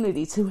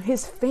community, to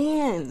his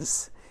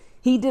fans.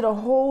 He did a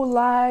whole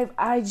live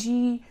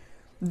IG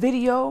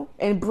video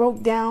and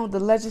broke down the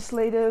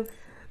legislative,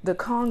 the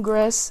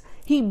Congress.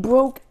 He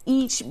broke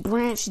each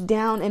branch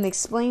down and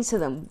explained to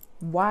them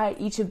why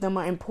each of them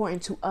are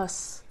important to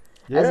us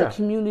as a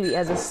community,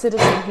 as a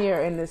citizen here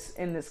in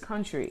this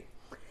country.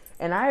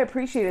 And I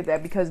appreciated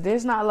that because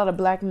there's not a lot of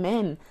black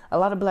men, a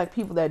lot of black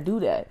people that do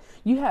that.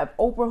 You have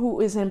Oprah,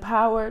 who is in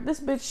power. This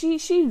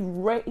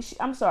bitch,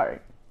 I'm sorry.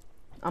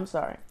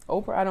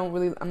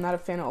 Oprah, I'm not a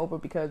fan of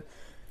Oprah because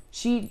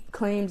she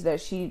claims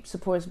that she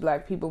supports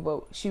black people,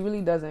 but she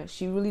really doesn't.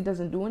 She really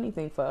doesn't do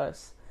anything for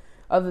us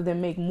other than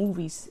make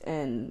movies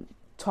and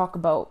talk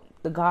about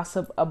the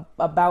gossip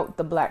about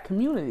the black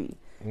community.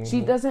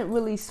 She doesn't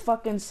really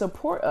fucking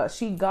support us.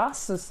 She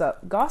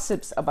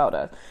gossips about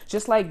us,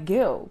 just like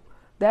Gil.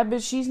 That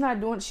bitch,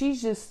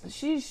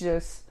 she's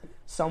just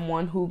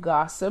someone who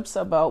gossips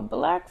about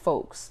black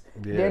folks.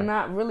 Yeah. They're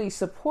not really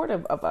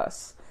supportive of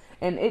us.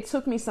 And it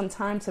took me some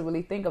time to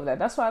really think of that.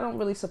 That's why I don't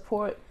really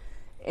support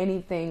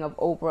anything of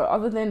Oprah,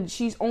 other than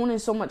she's owning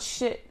so much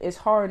shit. It's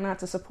hard not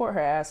to support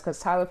her ass, because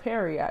Tyler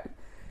Perry,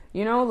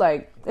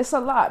 like, it's a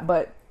lot.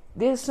 But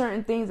there's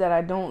certain things that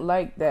I don't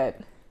like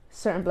that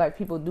certain black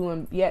people do,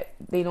 and yet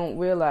they don't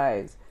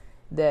realize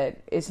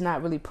that it's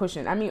not really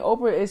pushing. I mean,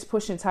 Oprah is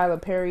pushing Tyler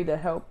Perry to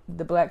help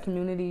the black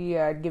community.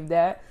 I'd give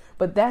that.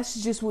 But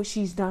that's just what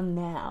she's done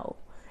now.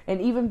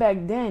 And even back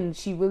then,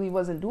 she really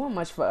wasn't doing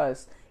much for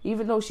us.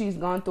 Even though she's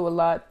gone through a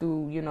lot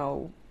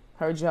through,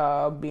 her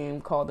job, being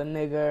called a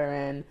nigger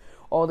and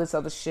all this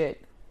other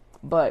shit.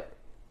 But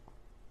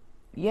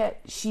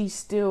yet, she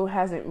still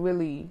hasn't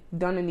really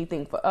done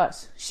anything for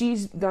us.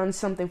 She's done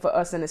something for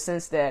us in the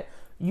sense that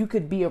you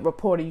could be a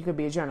reporter, you could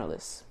be a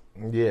journalist.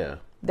 Yeah.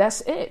 That's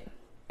it.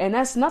 And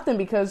that's nothing,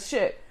 because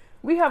shit,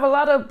 we have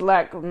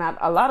not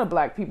a lot of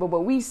black people,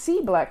 but we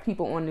see black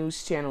people on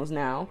news channels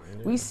now.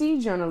 Yeah. We see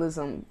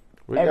journalism.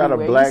 We got a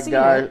black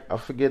guy, I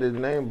forget his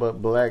name,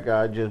 but black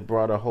guy just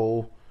brought a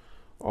whole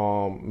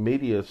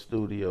media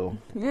studio.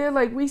 Yeah,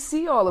 like we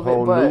see all of it,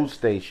 whole but news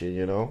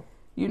station,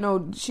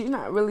 she's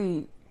not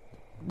really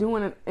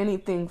doing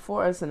anything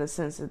for us in a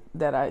sense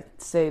that I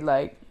say,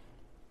 like,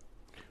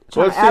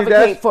 trying to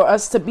advocate for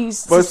us to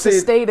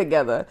stay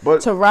together,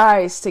 to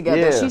rise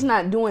together. Yeah. She's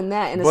not doing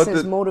that in a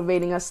sense,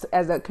 motivating us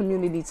as a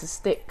community to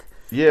stick.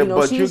 Yeah,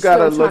 but you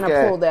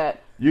gotta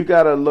you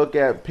gotta look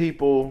at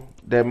people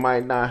that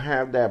might not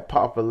have that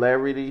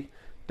popularity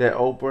that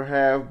Oprah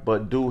have,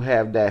 but do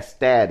have that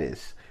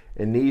status.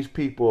 And these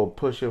people are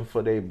pushing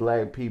for their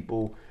black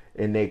people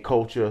and their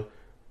culture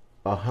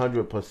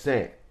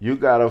 100%. You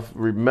gotta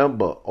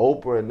remember,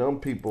 Oprah and them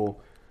people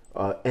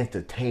are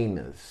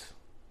entertainers.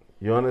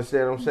 You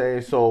understand what I'm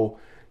saying? So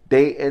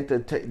they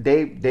entertain.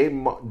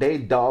 They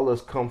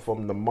dollars come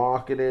from the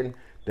marketing,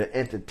 the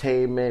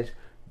entertainment,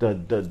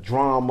 the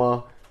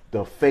drama,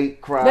 the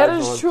fake crowds. That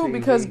is on true TV.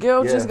 Because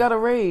Gil just got a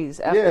raise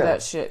after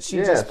that shit. She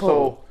just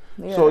pulled.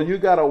 So you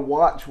gotta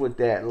watch with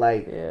that.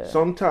 Like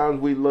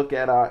sometimes we look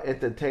at our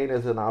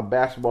entertainers and our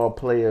basketball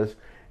players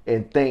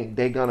and think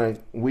they're gonna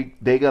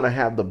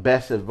have the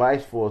best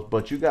advice for us,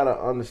 but you gotta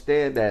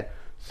understand that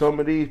some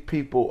of these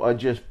people are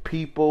just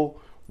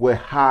people with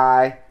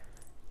high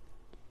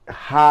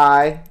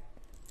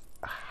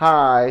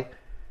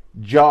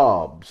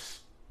jobs.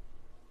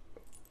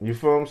 You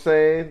feel what I'm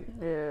saying?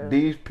 Yeah.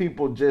 These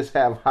people just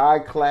have high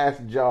class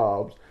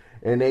jobs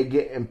and they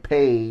getting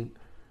paid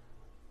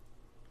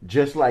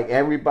just like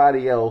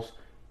everybody else,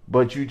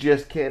 but you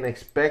just can't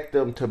expect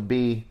them to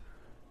be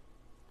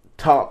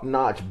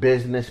top-notch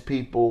business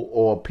people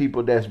or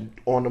people that's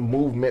on the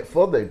movement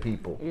for their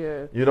people.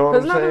 Yeah. You know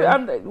what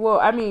I'm saying?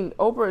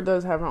 Oprah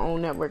does have her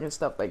own network and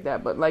stuff like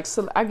that, but like,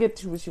 so I get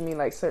to what you mean,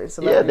 like certain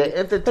celebrities.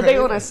 Yeah, but they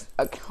on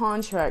a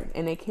contract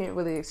and they can't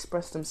really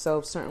express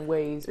themselves certain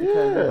ways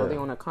because they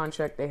on a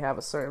contract, they have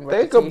a certain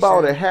reputation. Think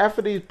about it. Half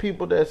of these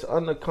people that's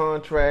under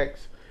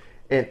contracts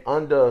and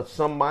under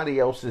somebody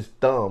else's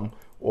thumb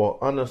or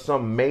under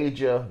some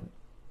major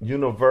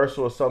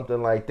Universal or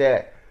something like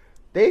that,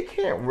 they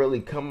can't really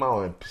come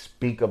out and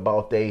speak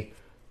about they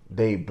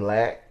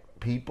black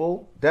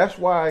people. That's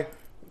why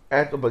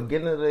at the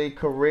beginning of their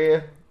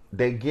career,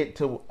 they get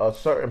to a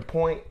certain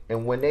point,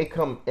 and when they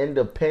come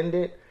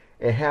independent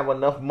and have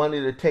enough money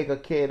to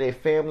take care of their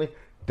family,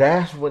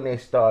 that's when they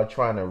start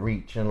trying to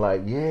reach and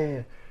like,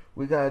 yeah,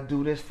 we gotta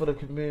do this for the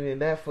community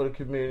and that for the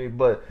community.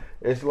 But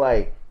it's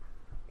like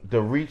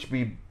the reach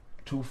be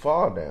too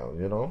far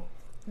down,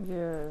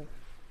 Yeah.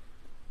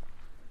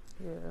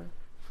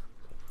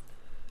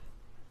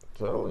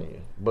 Telling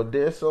you. But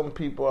there's some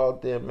people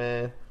out there,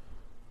 man.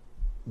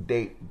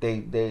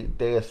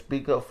 They'll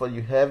speak up for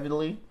you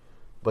heavily,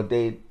 but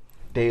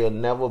they'll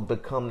never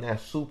become that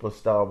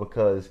superstar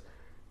because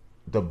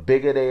the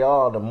bigger they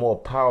are, the more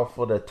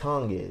powerful the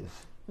tongue is.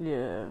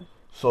 Yeah.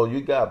 So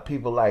you got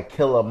people like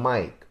Killer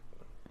Mike.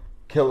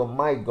 Killer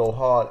Mike go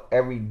hard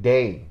every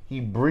day. He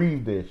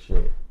breathed this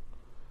shit.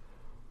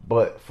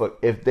 But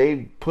if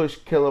they push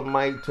Killer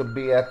Mike to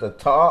be at the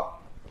top,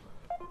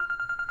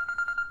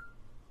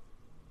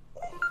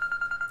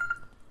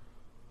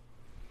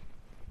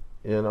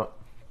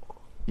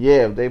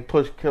 if they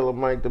push Killer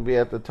Mike to be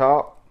at the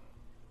top,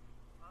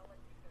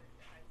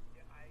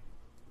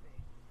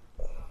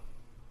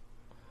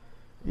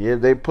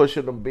 if they push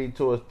him to be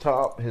to his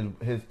top,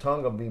 his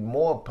tongue will be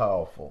more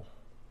powerful.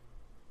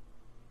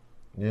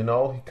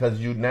 Because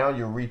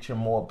you're reaching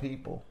more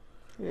people.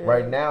 Yeah.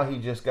 Right now, he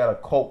just got a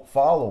cult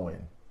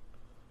following.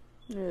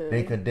 Yeah.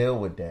 They could deal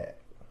with that.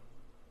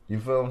 You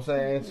feel what I'm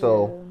saying?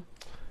 So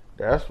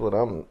that's what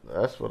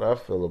I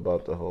feel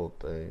about the whole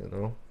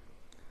thing.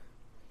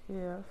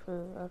 Yeah,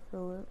 I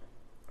feel it.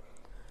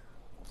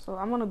 So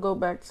I'm gonna go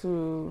back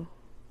to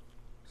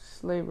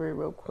slavery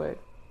real quick.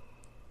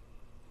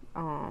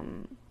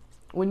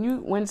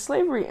 when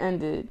slavery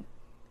ended,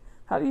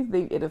 how do you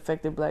think it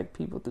affected black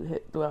people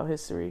throughout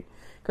history?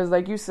 Because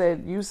like you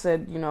said,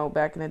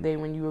 back in the day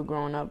when you were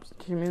growing up,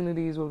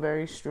 communities were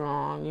very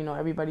strong.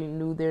 Everybody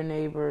knew their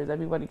neighbors.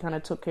 Everybody kind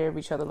of took care of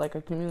each other like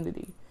a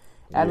community,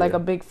 like a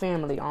big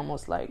family,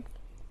 almost like.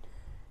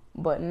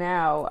 But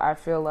now I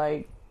feel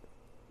like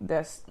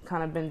that's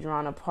kind of been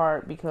drawn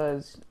apart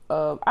because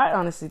I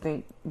honestly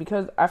think,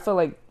 because I feel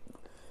like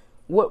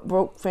what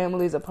broke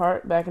families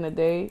apart back in the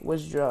day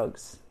was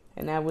drugs.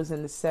 And that was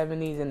in the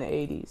 70s and the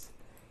 80s.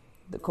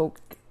 The coke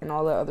and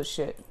all that other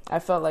shit. I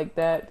felt like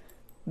that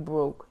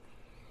broke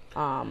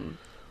the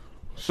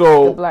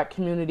black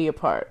community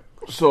apart.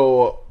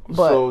 So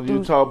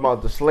you talk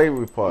about the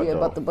slavery part, yeah,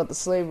 though. but the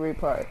slavery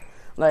part.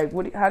 Like,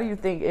 how do you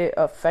think it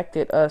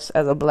affected us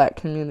as a black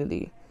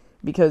community?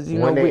 Because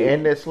when they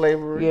ended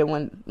slavery.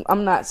 Yeah,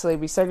 I'm not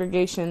slavery,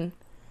 segregation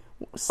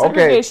and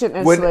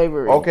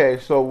slavery. Okay,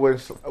 so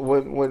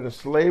when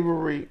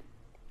slavery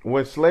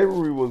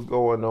was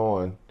going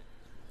on,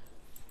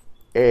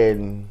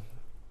 and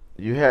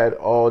you had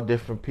all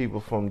different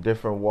people from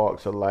different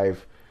walks of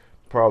life,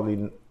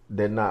 probably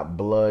they're not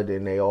blood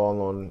and they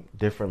all on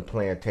different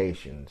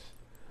plantations.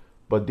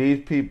 But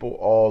these people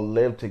all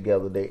lived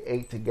together, they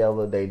ate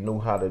together, they knew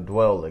how to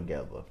dwell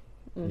together,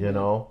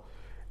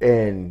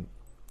 And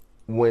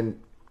when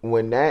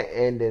that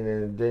ended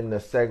and then the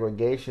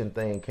segregation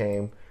thing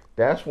came,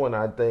 that's when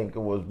I think it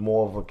was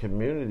more of a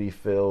community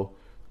feel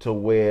to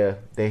where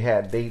they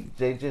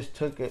just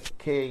took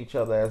care of each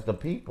other as the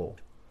people.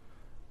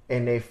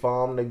 And they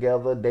farmed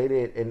together. They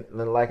did, and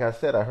like I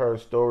said, I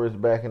heard stories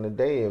back in the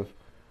day of,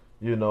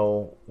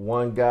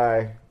 one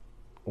guy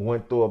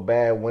went through a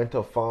bad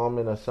winter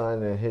farming or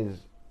something, and his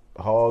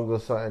hogs or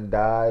something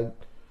died.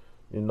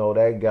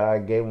 That guy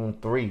gave him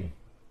 3.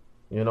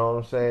 You know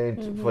what I'm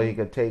saying? So he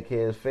could take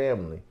care of his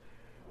family.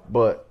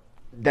 But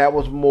that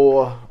was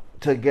more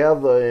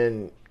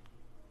together,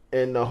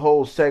 and the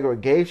whole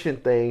segregation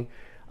thing,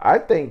 I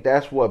think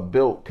that's what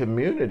built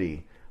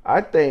community.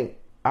 I think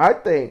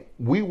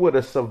we would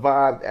have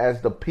survived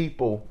as the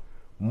people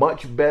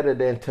much better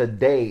than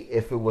today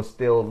if it was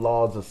still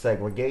laws of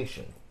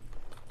segregation.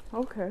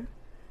 Okay.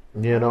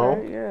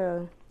 Right,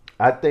 yeah.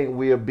 I think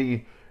we'll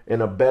be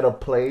in a better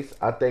place.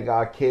 I think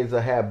our kids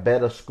will have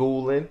better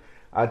schooling.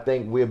 I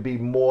think we'll be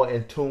more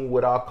in tune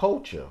with our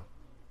culture.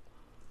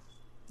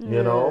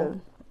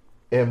 And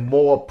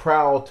more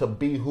proud to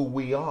be who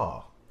we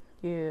are.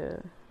 Yeah.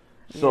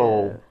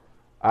 So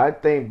I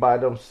think by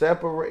them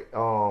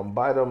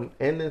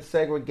ending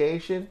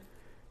segregation,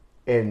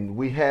 and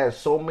we had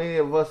so many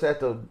of us at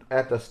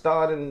the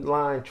starting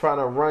line trying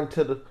to run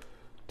to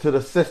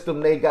the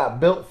system they got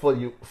built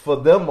for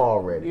them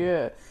already.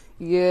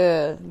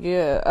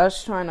 Yeah.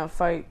 Us trying to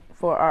fight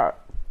for our.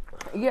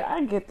 Yeah,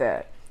 I get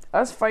that.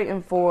 Us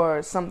fighting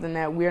for something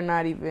that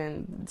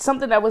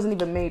something that wasn't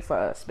even made for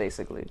us,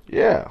 basically.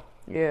 Yeah.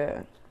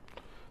 Yeah.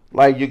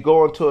 Like you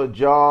go into a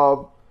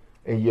job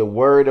and you're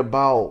worried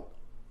about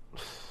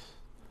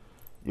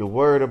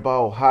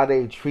how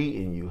they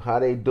treating you, how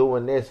they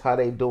doing this, how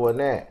they doing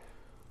that.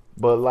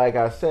 But like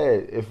I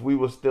said, if we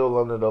were still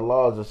under the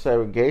laws of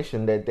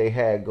segregation that they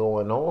had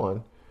going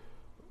on,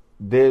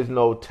 there's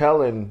no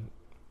telling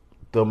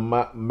the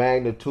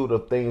magnitude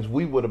of things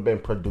we would have been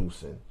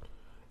producing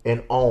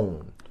and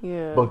own.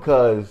 Yeah.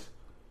 Because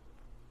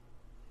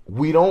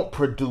we don't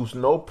produce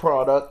no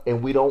product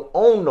and we don't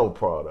own no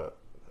product.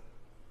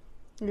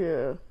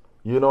 Yeah.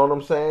 You know what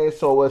I'm saying?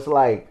 So it's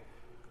like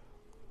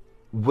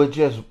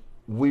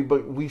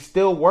we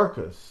still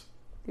workers.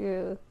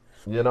 Yeah.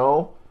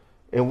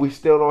 And we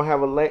still don't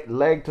have a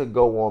leg to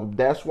go on.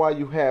 That's why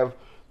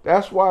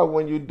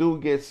when you do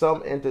get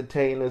some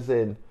entertainers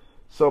and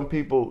some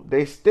people,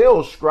 they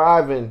still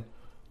striving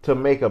to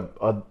make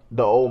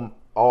the old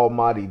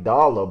almighty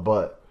dollar,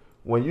 but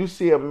when you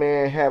see a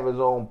man have his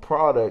own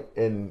product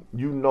and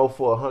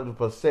for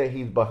 100%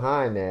 he's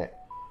behind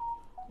that,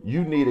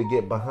 you need to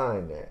get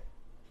behind that.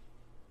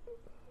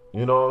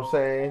 You know what I'm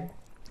saying?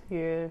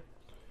 Yeah.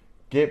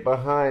 Get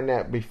behind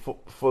that before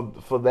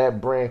for that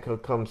brand to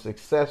become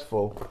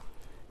successful,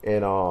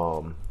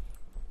 and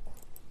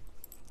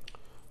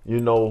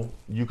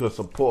you can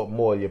support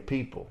more of your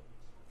people.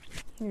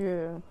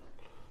 Yeah.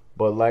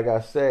 But like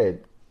I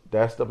said,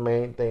 that's the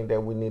main thing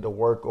that we need to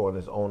work on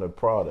is own a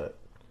product.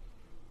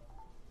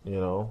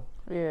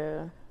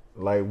 Yeah.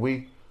 Like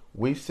we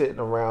sitting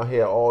around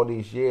here all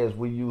these years,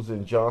 we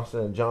using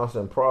Johnson &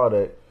 Johnson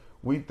product.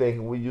 We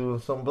thinking we using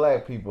some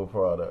black people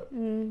product.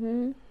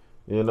 Mm-hmm.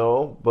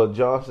 But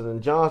Johnson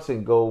 &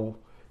 Johnson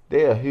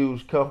they're a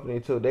huge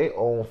company too. They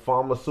own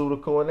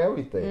pharmaceutical and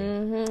everything.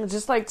 Mm-hmm.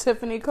 Just like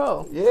Tiffany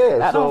Co. Yeah.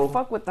 I don't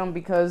fuck with them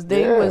because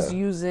they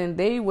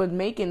were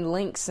making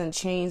links and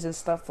chains and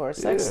stuff for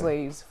sex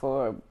slaves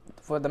for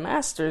the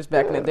masters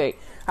back in the day.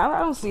 I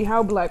don't see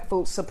how black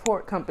folks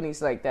support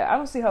companies like that. I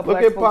don't see how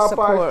black folks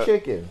support. Look at Popeye's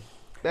Chicken.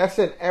 That's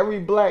in every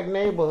black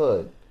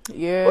neighborhood.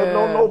 Yeah. But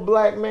no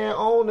black man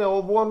own it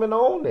or woman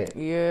own it.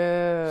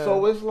 Yeah.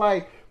 So it's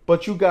like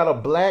But you got a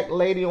black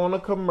lady on a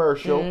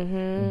commercial,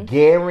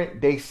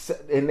 guaranteed they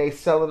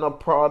selling a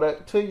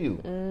product to you.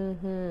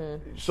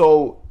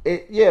 So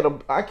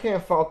I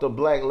can't fault the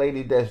black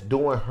lady that's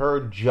doing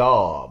her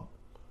job,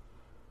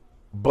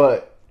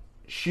 but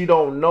she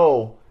don't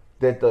know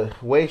that the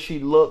way she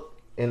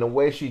look and the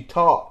way she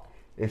talk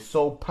is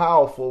so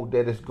powerful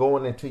that it's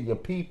going into your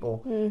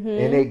people,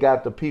 and they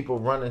got the people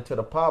running to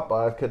the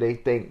Popeyes because they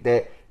think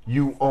that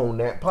you own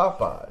that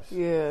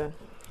Popeyes.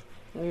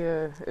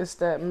 Yeah, it's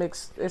that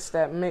mix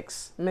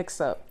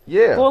up.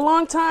 Yeah. For a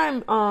long time,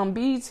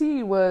 BET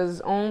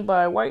was owned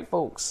by white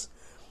folks.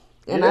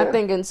 And I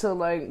think until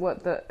like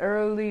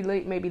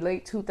the maybe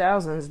late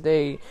 2000s,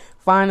 they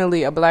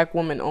finally a black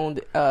woman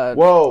owned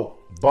Bob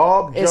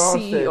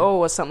Johnson, CEO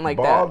or something like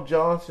that. Bob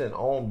Johnson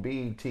owned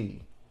BET.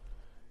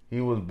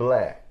 He was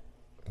black.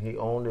 He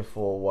owned it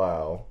for a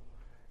while,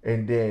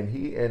 and then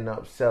he ended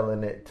up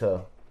selling it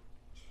to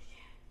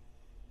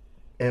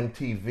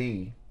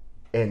MTV.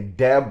 And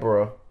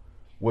Deborah,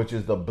 which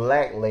is the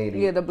black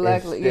lady, the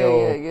black lady,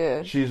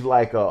 yeah. She's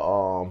like a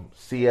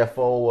CFO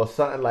or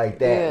something like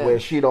that, where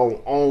she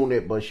don't own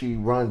it, but she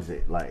runs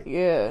it, like.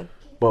 Yeah.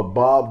 But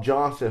Bob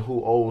Johnson,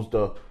 who owns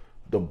the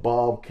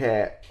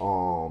Bobcat,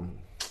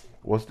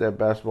 what's that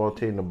basketball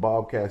team? The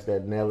Bobcats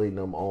that Nelly and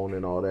them own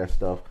and all that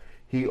stuff.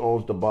 He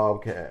owns the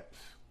Bobcats.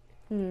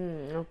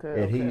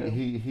 Okay. And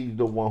he's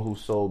the one who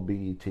sold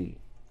BET.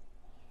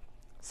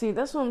 See,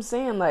 that's what I'm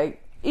saying.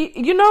 Like,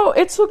 you know,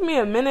 it took me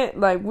a minute.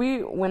 Like,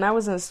 when I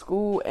was in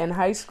school, in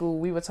high school,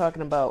 we were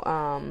talking about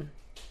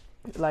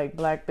like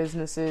black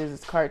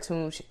businesses,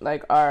 cartoons,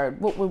 like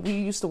what we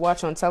used to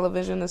watch on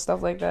television and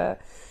stuff like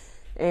that.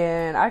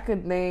 And I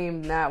could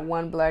name not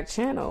one black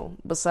channel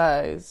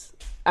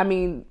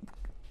TV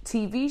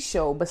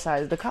show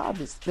besides the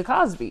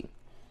Cosby.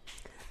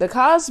 The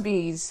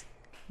Cosbys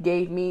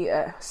gave me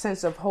a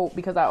sense of hope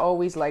because I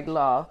always liked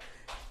law,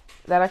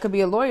 that I could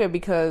be a lawyer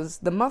because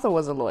the mother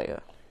was a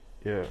lawyer.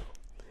 Yeah.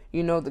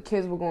 You know, the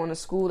kids were going to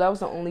school. That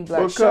was the only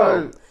black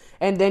show.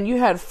 And then you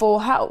had Full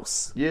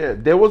House. Yeah,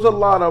 there was a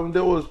lot of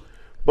them.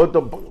 But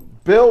the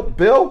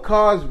Bill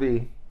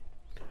Cosby,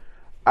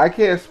 I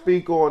can't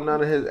speak on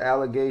none of his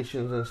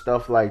allegations and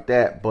stuff like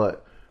that,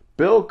 but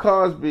Bill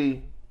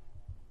Cosby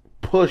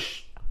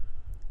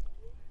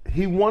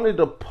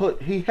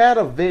he had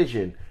a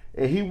vision,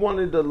 and he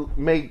wanted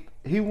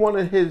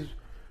his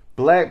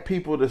black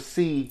people to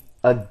see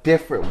a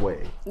different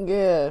way.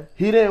 Yeah.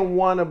 He didn't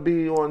want to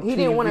be on TV. He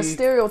didn't want to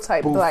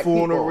stereotype black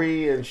people.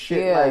 Buffoonery and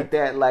shit like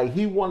that. Like,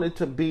 he wanted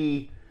to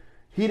be...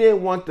 He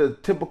didn't want the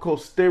typical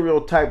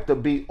stereotype to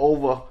be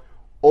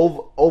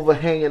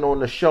overhanging on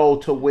the show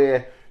to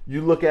where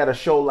you look at a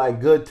show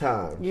like Good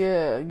Times.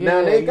 Yeah.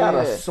 Now, they got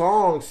a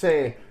song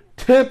saying,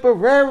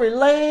 temporary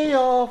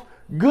layoff,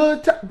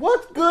 good time.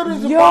 What's good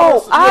is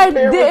about I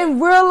didn't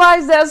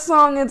realize that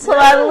song until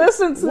I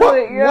listened to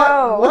it.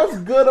 What's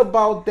good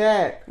about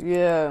that?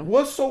 Yeah.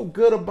 What's so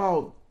good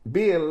about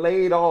being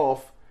laid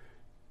off?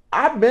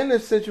 I've been in a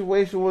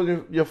situation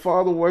where your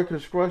father worked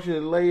construction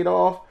and laid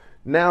off.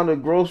 Now the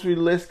grocery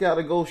list got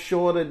to go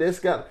shorter.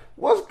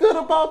 What's good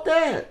about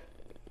that?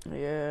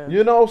 Yeah.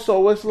 You know,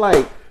 so it's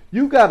like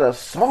you got a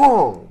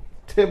song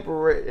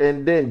temporary,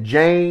 and then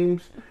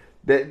James.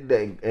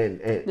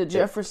 The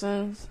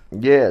Jeffersons.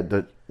 Yeah,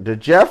 the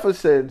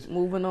Jeffersons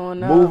moving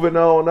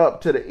on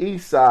up to the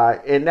east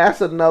side, and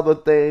that's another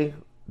thing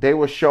they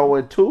were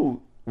showing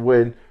too.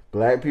 When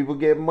black people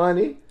get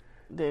money,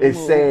 it's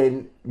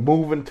saying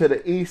moving to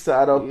the east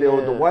side up there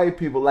with the white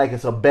people, like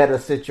it's a better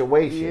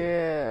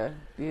situation.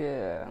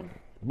 Yeah.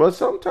 But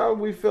sometimes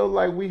we feel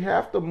like we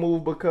have to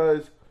move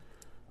because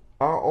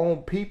our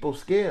own people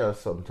scare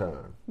us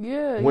sometimes.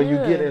 Yeah. When you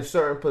get in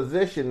certain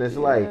position, it's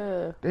like,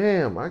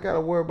 damn, I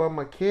gotta worry about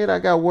my kid. I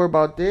gotta worry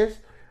about this.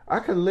 I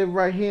could live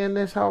right here in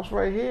this house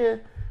right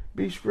here,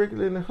 be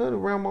strictly in the hood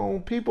around my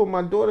own people.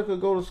 My daughter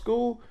could go to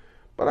school,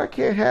 but I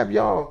can't have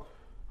y'all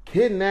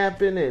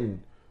kidnapping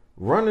and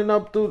running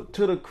up to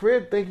the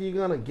crib thinking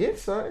you're gonna get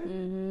something.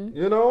 Mm-hmm.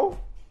 You know?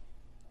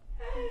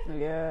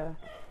 Yeah.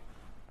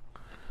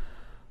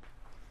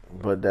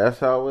 But that's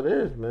how it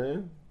is,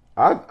 man.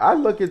 I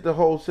look at the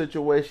whole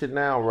situation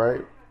now,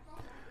 right?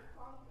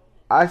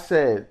 I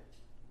said,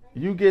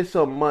 you get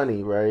some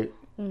money, right?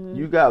 Mm-hmm.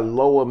 You got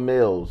Lower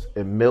Mills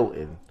in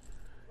Milton.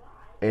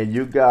 And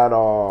you got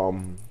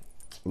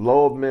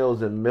Lower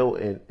Mills in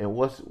Milton. And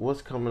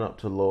what's coming up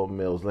to Lower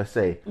Mills? Let's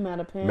say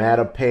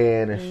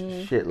Mattapan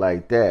and shit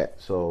like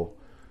that. So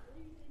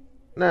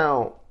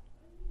now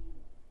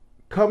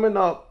coming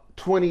up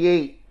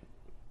 28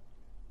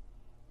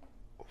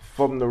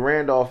 from the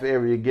Randolph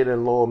area,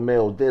 getting Lower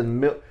Mills,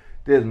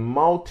 there's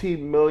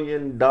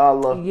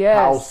multi-million-dollar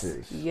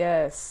houses.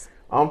 Yes.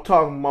 I'm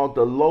talking about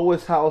the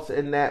lowest house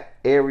in that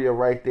area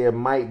right there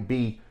might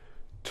be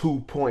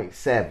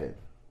 2.7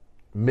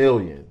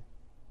 million.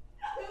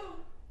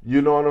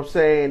 You know what I'm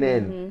saying?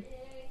 And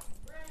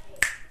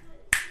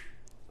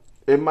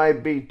it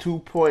might be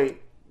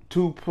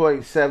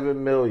 2.7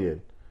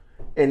 million.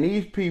 And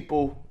these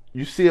people,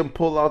 you see them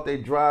pull out their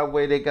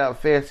driveway. They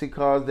got fancy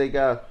cars. They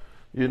got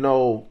you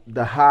know,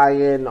 the high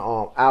end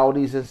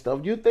Audis and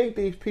stuff. You think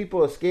these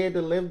people are scared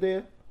to live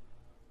there?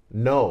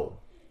 No,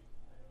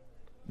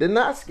 they're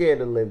not scared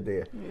to live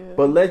there. Yeah.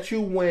 But let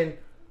you win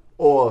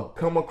or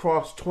come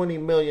across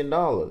 $20 million,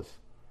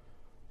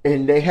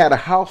 and they had a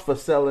house for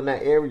sale in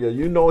that area.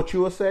 You know what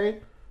you would say?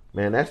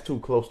 Man, that's too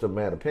close to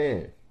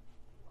Mattapan.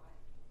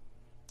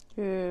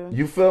 Yeah.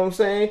 You feel what I'm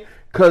saying?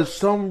 Because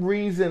some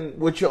reason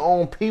with your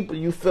own people,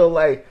 you feel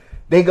like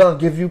they gonna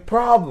give you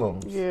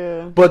problems.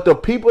 Yeah. But the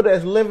people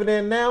that's living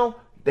there now,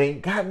 they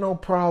ain't got no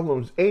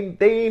problems.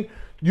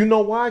 You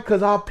know why?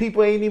 Because our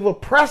people ain't even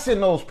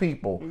pressing those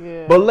people.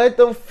 Yeah. But let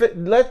them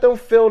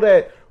feel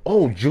that,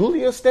 oh,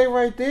 Julia stay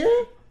right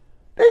there?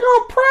 They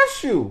gonna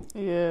press you.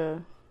 Yeah.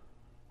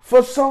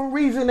 For some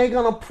reason, they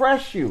gonna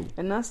press you.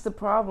 And that's the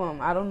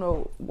problem. I don't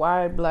know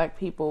why black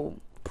people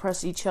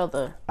press each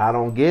other. I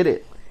don't get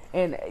it.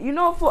 And you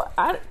know,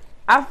 I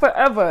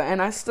forever,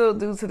 and I still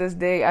do to this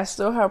day, I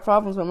still have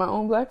problems with my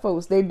own black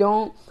folks. They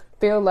don't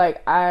feel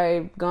like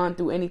I've gone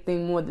through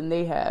anything more than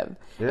they have.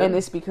 Yeah. And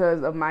it's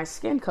because of my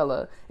skin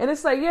color. And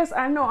it's like, yes,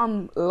 I know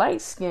I'm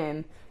light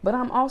skinned, but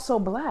I'm also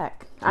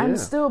black. Yeah. I'm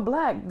still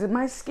black.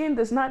 My skin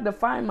does not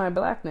define my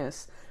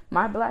blackness.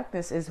 My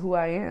blackness is who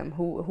I am,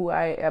 who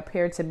I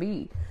appear to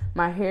be.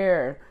 My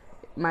hair,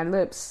 my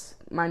lips,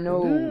 my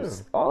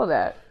nose, all of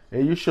that.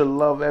 And you should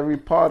love every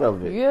part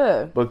of it.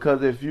 Yeah.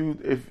 Because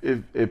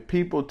if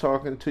people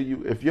talking to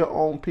you, if your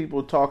own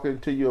people talking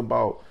to you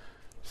about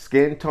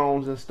skin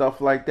tones and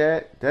stuff like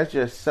that, that's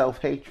just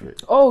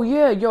self-hatred. Oh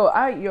yeah,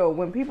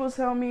 when people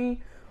tell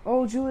me,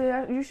 "Oh,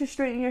 Julia, you should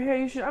straighten your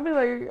hair," I'll be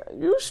like,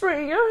 "You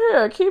straighten your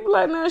hair, keep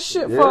letting that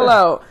shit fall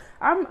out."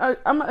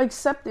 I'm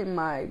accepting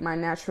my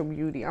natural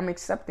beauty. I'm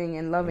accepting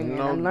and loving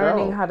it. I'm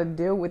learning how to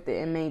deal with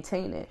it and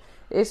maintain it.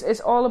 It's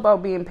all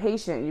about being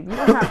patient. If you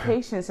don't have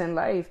patience in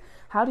life,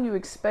 how do you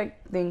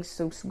expect things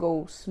to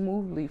go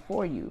smoothly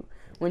for you?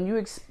 When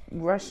you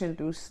rushing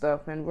through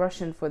stuff and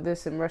rushing for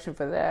this and rushing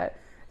for that,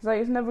 it's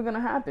like it's never gonna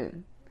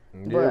happen.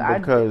 Yeah, but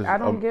I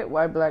don't get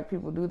why black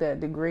people do that,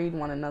 degrade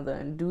one another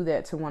and do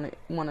that to one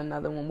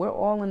another when we're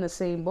all in the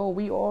same boat.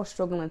 We all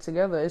struggling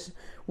together.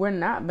 We're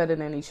not better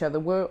than each other.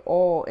 We're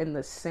all in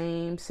the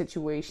same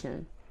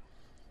situation.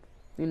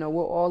 You know,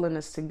 we're all in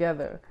this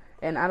together.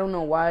 And I don't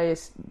know why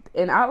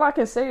and all I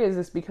can say is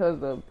it's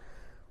because of,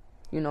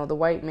 you know, the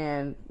white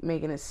man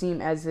making it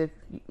seem as if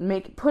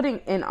putting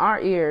in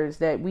our ears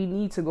that we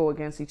need to go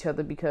against each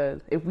other,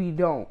 because if we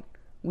don't,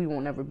 we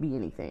won't ever be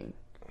anything.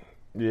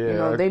 Yeah, you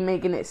know, they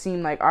making it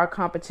seem like our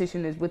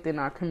competition is within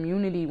our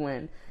community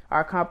when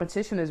our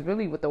competition is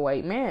really with the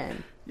white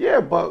man. Yeah,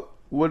 but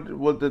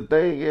what the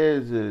thing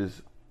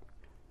is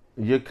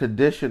you're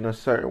conditioned a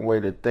certain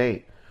way to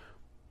think.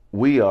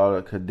 We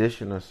are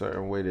conditioned a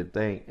certain way to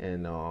think,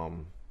 and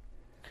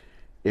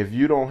if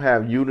you don't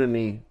have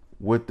unity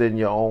within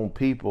your own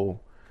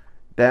people,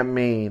 that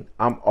means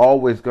I'm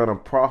always gonna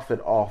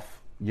profit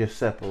off your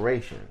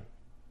separation.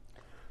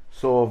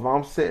 So if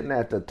I'm sitting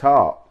at the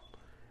top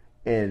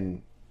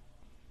and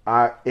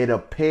it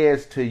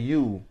appears to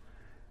you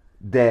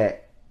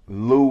that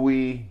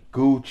Louis,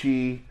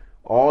 Gucci,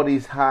 all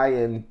these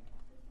high-end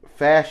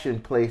fashion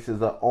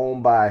places are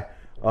owned by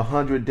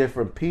 100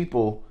 different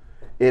people,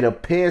 it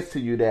appears to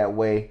you that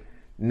way.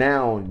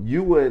 Now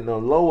you are in a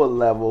lower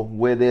level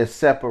where there's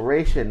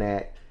separation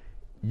at.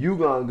 You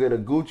gonna get a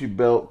Gucci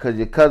belt because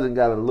your cousin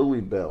got a Louis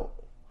belt,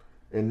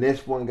 and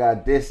this one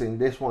got this and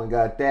this one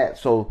got that.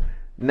 So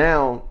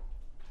now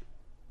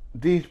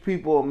these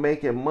people are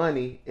making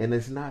money, and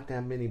it's not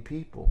that many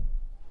people.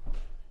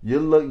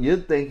 You're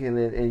thinking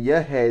it in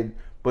your head,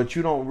 but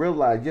you don't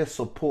realize you're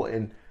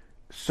supporting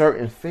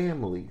certain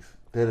families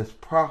that is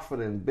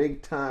profiting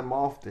big time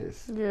off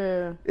this.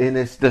 Yeah. And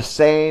it's the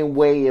same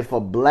way if a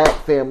black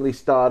family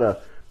start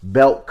a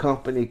belt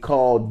company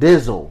called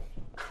Dizzle,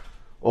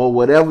 or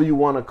whatever you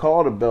want to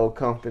call the belt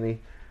company,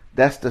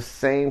 that's the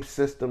same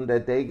system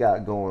that they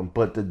got going.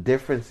 But the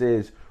difference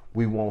is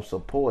we won't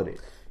support it.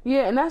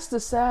 Yeah, and that's the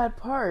sad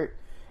part.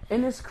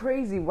 And it's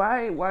crazy.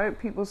 Why are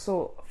people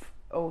so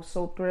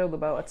thrilled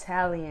about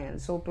Italian,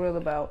 so thrilled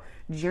about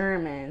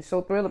German,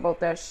 so thrilled about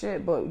that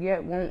shit, but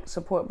yet won't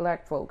support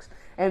black folks?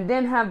 And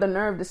then have the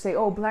nerve to say,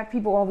 oh, black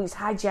people always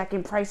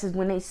hijacking prices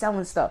when they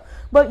selling stuff.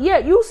 But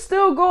yet you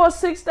still go a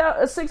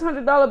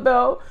 $600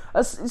 belt,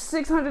 a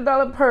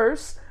 $600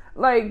 purse,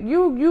 like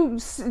you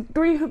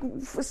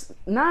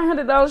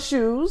 $900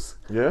 shoes.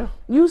 Yeah.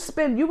 You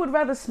would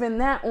rather spend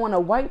that on a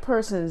white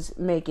person's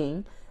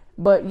making,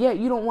 but yet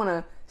you don't want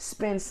to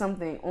spend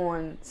something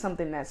on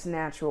something that's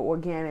natural,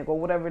 organic, or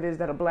whatever it is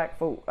that a black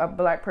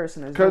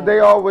person is doing. Because they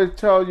always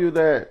tell you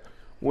that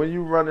when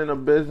you running a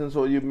business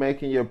or you're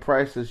making your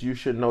prices, you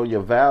should know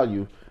your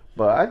value.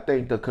 But I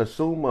think the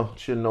consumer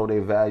should know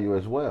their value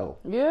as well.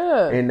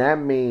 Yeah. And that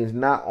means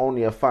not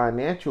only a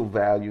financial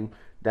value,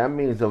 that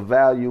means a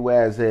value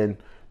as in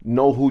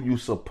know who you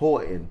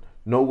supporting,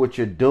 know what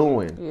you're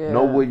doing,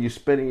 know where you're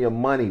spending your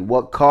money,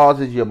 what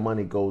causes your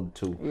money go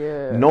to.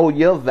 Yeah. Know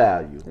your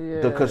value.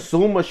 Yeah. The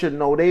consumer should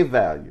know their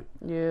value.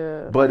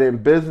 Yeah. But in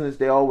business,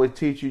 they always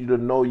teach you to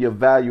know your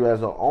value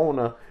as an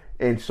owner,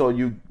 and so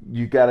you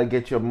you got to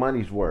get your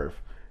money's worth.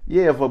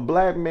 Yeah, if a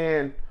black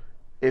man,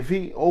 if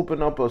he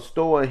open up a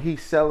store and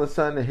he's selling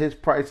something and his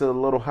price is a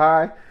little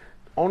high,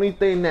 only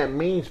thing that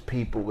means,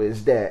 people,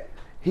 is that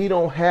he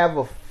don't have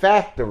a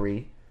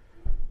factory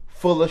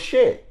full of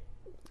shit.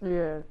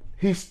 Yeah.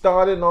 He's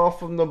starting off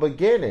from the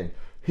beginning.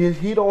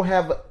 He don't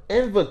have an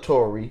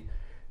inventory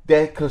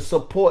that could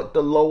support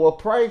the lower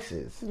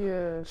prices.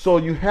 Yeah. So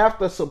you have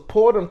to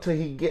support him till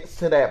he gets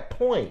to that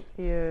point.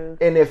 Yeah.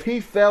 And if he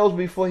fails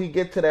before he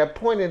gets to that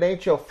point, it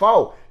ain't your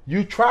fault.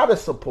 You try to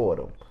support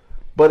him.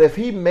 But if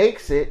he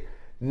makes it,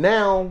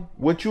 now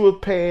what you were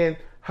paying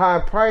high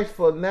price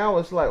for, now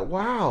it's like,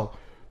 wow,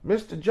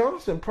 Mr.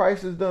 Johnson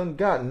prices done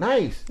got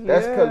nice.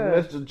 That's because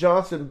Mr.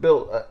 Johnson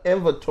built an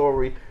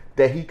inventory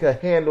that he could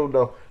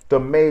handle the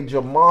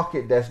major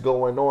market that's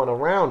going on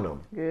around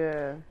them.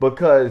 Yeah.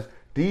 Because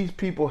these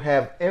people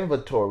have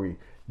inventory.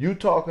 You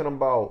talking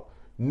about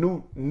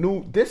new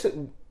this is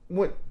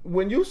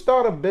when you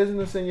start a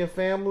business in your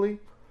family,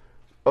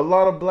 a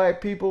lot of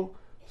black people,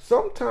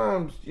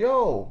 sometimes,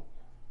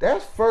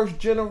 that's first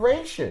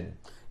generation.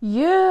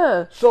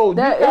 Yeah. So you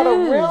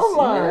gotta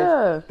realize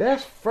yeah.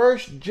 that's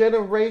first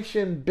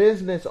generation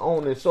business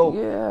owners. So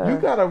you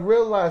gotta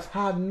realize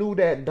how new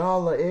that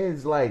dollar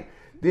is. Like,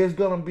 there's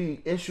gonna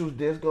be issues,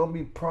 there's gonna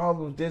be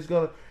problems,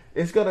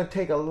 it's gonna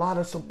take a lot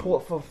of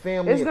support from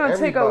family. It's gonna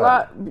take a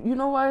lot. You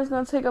know why it's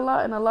gonna take a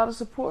lot and a lot of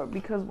support?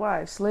 Because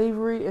why?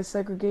 Slavery and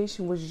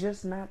segregation was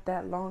just not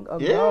that long ago.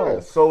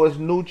 Yeah. So it's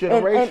new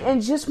generation.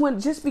 And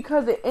just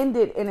because it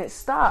ended and it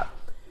stopped,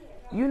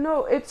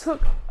 it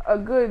took a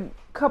good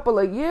couple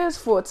of years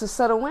for it to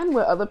settle in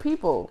with other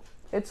people.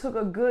 It took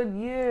a good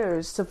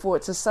years for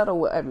it to settle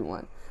with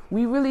everyone.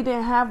 We really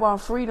didn't have our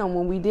freedom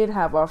when we did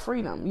have our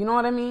freedom. You know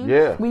what I mean?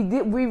 Yeah.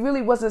 We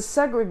really wasn't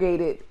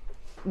segregated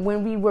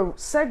when we were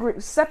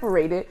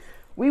separated.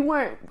 We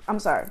weren't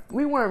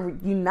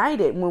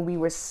united when we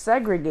were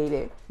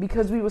segregated,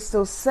 because we were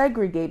still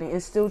segregated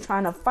and still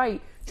trying to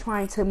fight,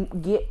 trying to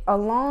get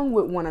along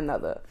with one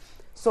another.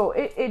 So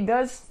it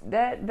does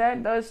that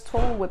does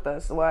toll with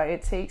us. Why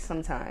it takes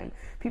some time.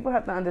 People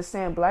have to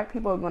understand, black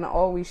people are going to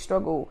always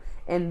struggle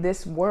in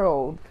this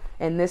world,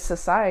 in this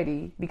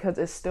society, because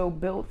it's still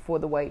built for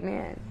the white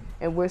man,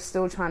 and we're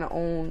still trying to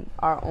own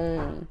our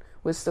own.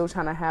 We're still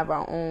trying to have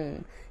our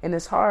own, and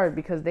it's hard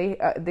because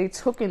they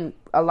took in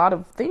a lot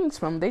of things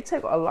they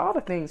take a lot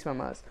of things from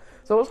us.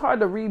 So it's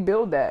hard to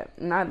rebuild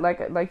that. Not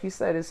like you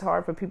said, it's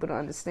hard for people to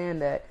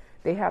understand that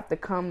they have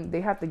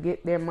to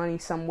get their money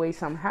some way,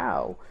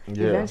 somehow.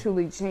 Yeah.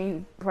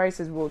 Eventually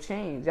prices will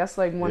change. That's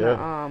like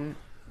one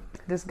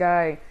this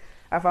guy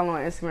I follow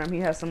on Instagram, he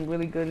has some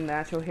really good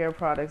natural hair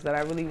products that I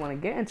really want to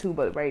get into,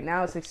 but right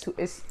now it's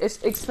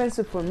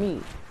expensive for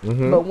me.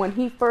 Mm-hmm. But when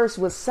he first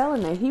was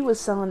selling it, he was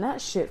selling that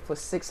shit for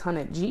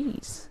 600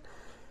 G's.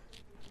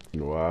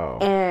 Wow.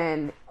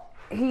 And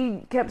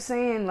he kept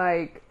saying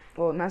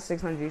not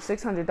 600 G's,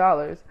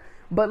 $600.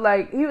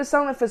 But he was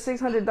selling it for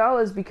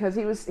 $600 because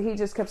he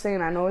just kept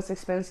saying, I know it's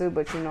expensive,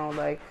 but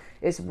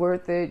it's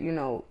worth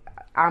it.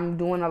 I'm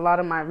doing a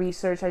lot of my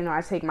research.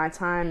 I take my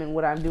time in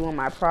what I do on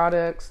my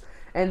products.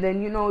 And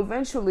then,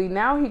 eventually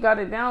now he got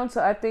it down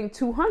to, I think,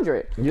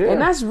 200. Yeah.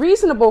 And that's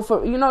reasonable for,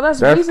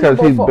 that's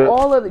reasonable for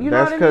all of the,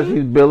 know what I mean? That's because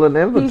he's building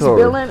inventory. He's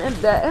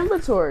building that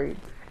inventory.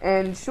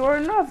 And sure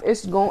enough,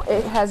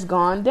 it has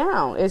gone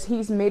down.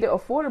 He's made it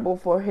affordable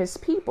for his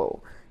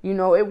people.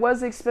 It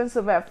was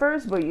expensive at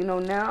first, but,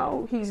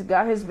 now he's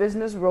got his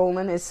business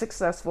rolling. It's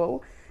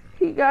successful.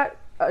 He got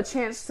a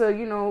chance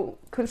to,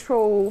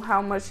 control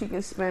how much he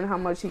can spend, how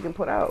much he can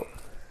put out.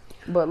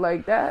 But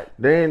like that,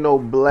 there ain't no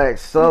black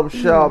sub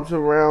shops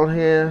around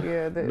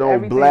here. Yeah, no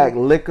black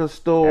liquor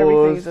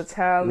stores. Everything's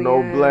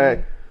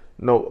Italian.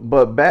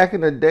 But back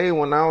in the day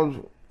when I was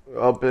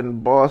up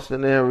in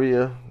Boston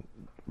area,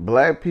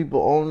 black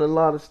people owned a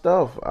lot of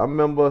stuff. I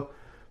remember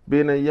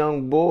being a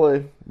young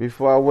boy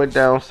before I went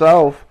down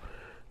south.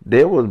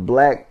 There was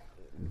black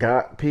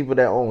people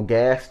that owned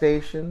gas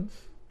stations,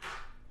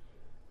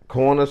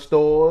 corner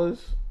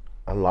stores,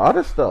 a lot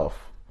of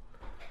stuff.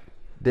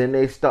 Then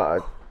they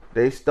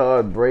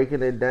started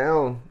breaking it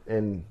down,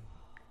 and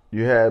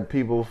you had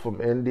people from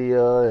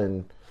India,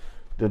 and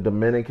the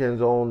Dominicans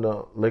own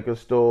the liquor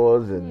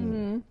stores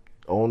and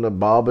own the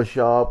barber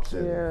shops.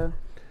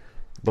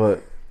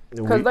 But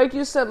because like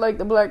you said,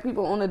 the black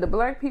people owned it. The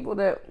black people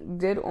that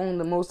did own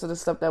the most of the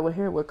stuff that were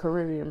here were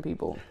Caribbean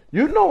people.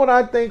 You know what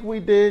I think we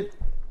did?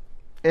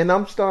 And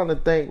I'm starting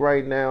to think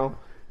right now,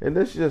 and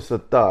this is just a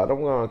thought.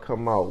 I'm going to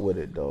come out with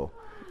it, though.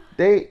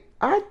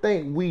 I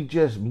think we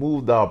just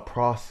moved our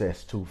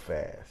process too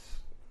fast.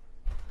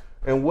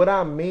 And what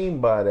I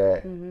mean by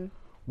that,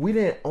 we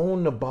didn't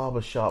own the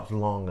barbershops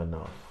long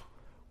enough.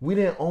 We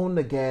didn't own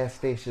the gas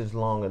stations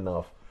long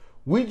enough.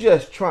 We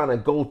just trying to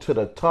go to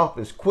the top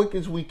as quick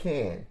as we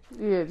can.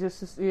 Yeah,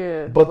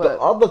 But the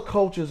other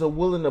cultures are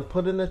willing to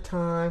put in the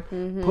time,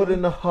 put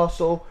in the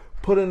hustle,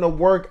 put in the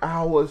work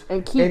hours,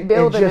 and keep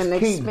building and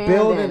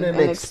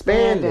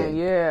expanding.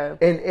 Yeah.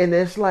 And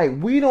it's like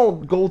we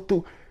don't go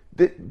through.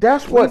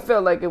 That's We what.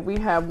 feel like if we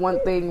have one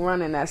thing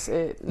running, that's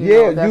it.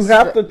 You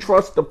have to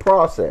trust the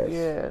process.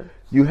 Yeah.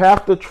 You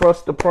have to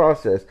trust the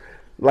process.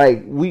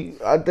 Like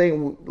I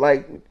think,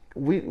 like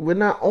we're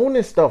not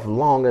owning stuff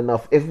long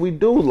enough. If we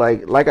do,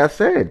 like I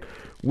said,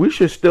 we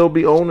should still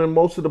be owning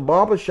most of the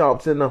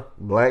barbershops in the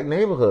black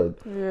neighborhood.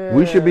 Yeah.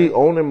 We should be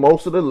owning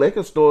most of the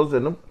liquor stores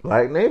in the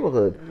black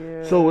neighborhood.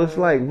 Yeah. So it's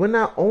like we're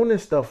not owning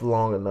stuff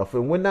long enough,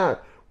 and we're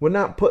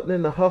not putting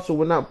in the hustle.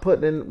 We're not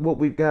putting in what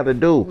we got to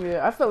do.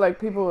 Yeah, I feel like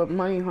people are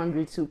money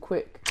hungry too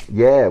quick.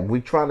 Yeah, we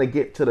trying to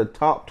get to the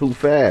top too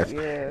fast.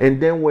 Yeah.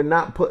 And then we're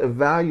not putting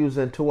values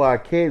into our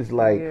kids.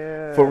 Like,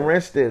 for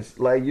instance,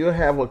 like you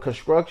have a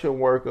construction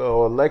worker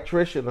or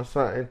electrician or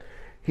something.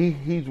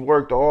 He's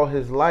worked all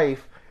his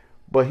life,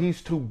 but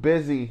he's too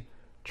busy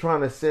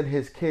trying to send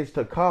his kids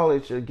to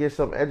college or get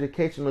some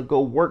education to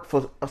go work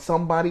for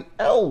somebody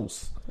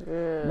else.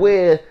 Yeah.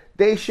 Where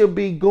they should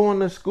be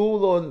going to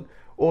school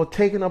or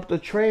taking up the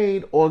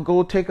trade or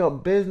go take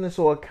up business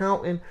or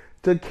accounting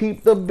to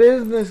keep the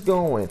business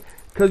going.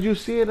 Because you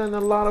see it in a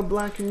lot of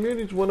black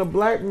communities. When a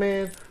black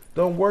man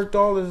done worked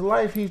all his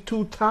life, he's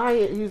too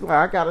tired. He's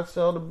like, I got to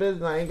sell the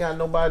business. I ain't got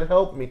nobody to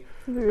help me.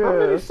 Yeah. How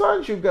many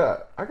sons you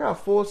got? I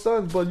got 4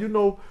 sons, but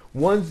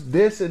one's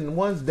this and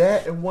one's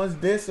that and one's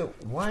this. And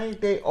why ain't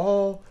they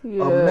all a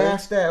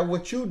master at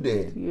what you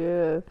did?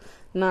 Yeah.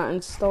 Not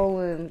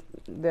installing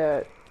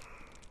that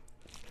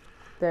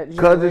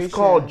because it's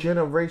called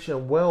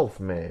generation wealth,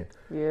 man.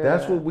 Yeah.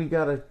 That's what we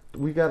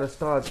gotta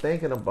start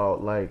thinking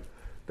about. Like,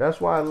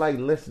 that's why I like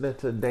listening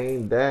to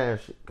Dame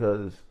Dash,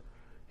 because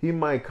he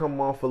might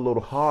come off a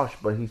little harsh,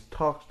 but he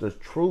talks the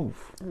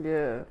truth.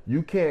 Yeah.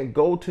 You can't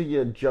go to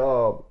your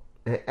job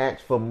and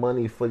ask for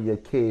money for your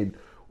kid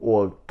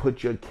or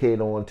put your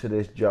kid onto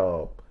this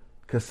job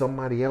because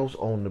somebody else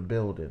own the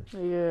building.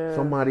 Yeah.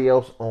 Somebody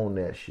else own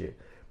that shit.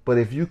 But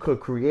if you could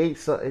create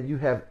something, you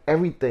have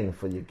everything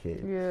for your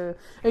kids. Yeah.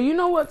 And you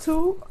know what,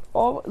 too?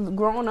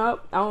 Growing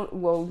up,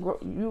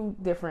 you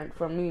different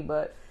from me,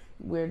 but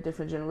we're a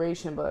different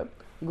generation. But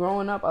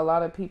growing up, a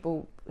lot of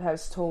people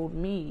has told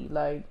me,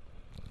 like,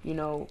 you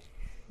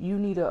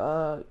need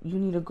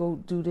to go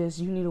do this.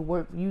 You need to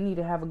work. You need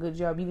to have a good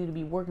job. You need to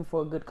be working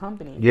for a good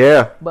company.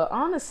 Yeah. But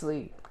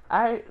honestly,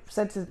 I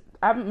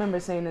remember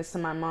saying this to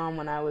my mom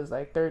when I was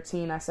like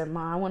 13. I said,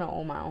 Mom, I want to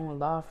own my own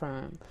law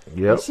firm.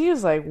 Yep. And she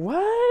was like,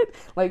 what?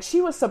 Like, she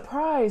was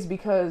surprised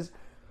because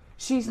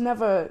she's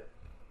never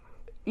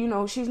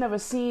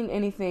seen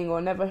anything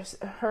or never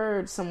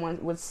heard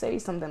someone would say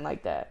something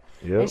like that.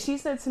 Yep. And she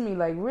said to me,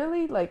 like,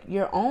 really? Like,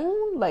 your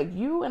own? Like,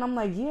 you? And I'm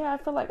like, yeah, I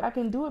feel like I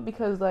can do it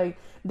because, like,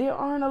 there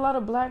aren't a lot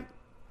of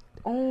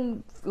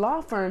black-owned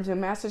law firms in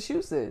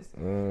Massachusetts.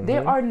 Mm-hmm.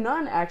 There are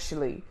none,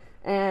 actually.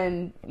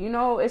 And,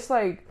 it's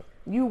like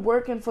you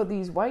working for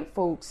these white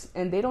folks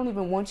and they don't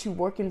even want you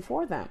working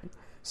for them.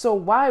 So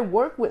why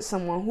work with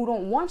someone who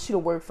don't want you to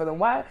work for them?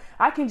 Why?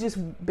 I can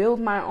just build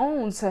my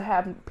own to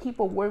have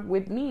people work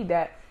with me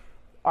that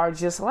are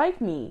just like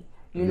me.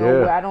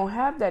 Where I don't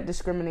have that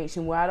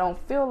discrimination, where I don't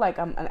feel like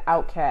I'm an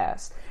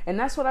outcast. And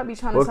that's what I be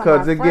trying to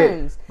tell my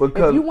friends.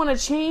 If you want to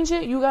change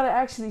it, you got to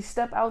actually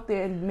step out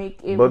there and make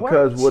it work.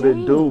 Because what it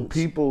do,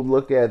 people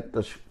look at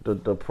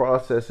the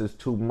process is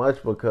too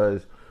much,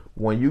 because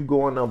when you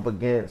going up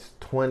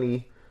against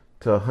 20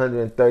 to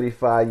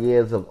 135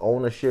 years of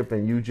ownership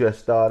and you just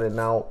starting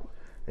out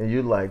and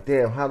you're like,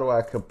 damn, how do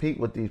I compete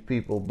with these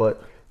people?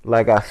 But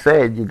like I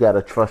said, you got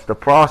to trust the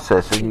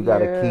process and you got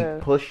to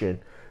keep pushing.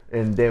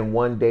 And then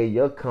one day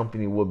your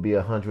company will be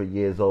 100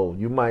 years old.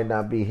 You might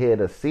not be here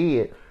to see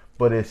it,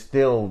 but it's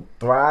still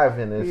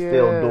thriving and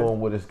still doing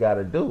what it's got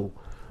to do.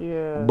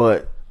 Yeah.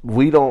 But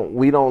we don't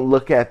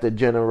look at the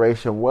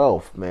generation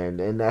wealth,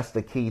 man. And that's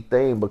the key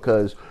thing,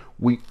 because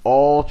we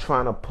all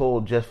trying to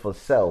pull just for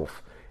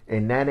self.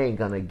 And that ain't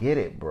going to get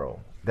it, bro.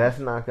 That's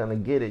not going to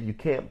get it. You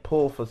can't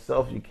pull for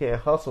self. You can't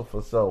hustle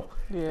for self.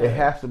 Yeah. It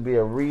has to be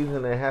a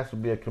reason. It has to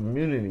be a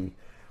community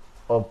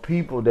of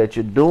people that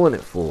you're doing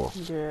it for.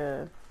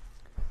 Yeah.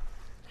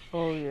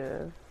 Oh,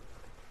 yeah.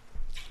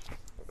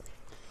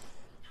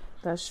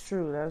 That's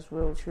true. That's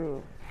real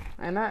true.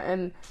 And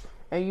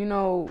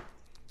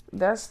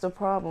that's the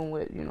problem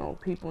with,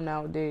 people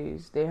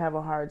nowadays. They have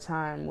a hard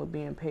time with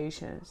being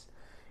patient.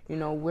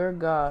 We're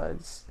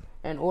gods.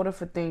 In order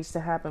for things to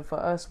happen for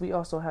us, we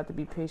also have to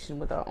be patient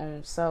with our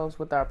own selves,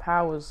 with our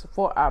powers,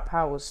 for our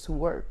powers to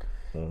work.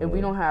 Mm-hmm. If we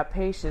don't have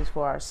patience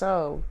for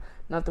ourselves,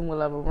 nothing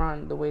will ever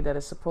run the way that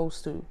it's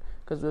supposed to.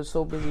 Because we're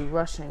so busy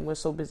rushing. We're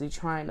so busy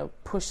trying to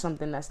push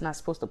something that's not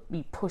supposed to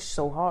be pushed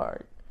so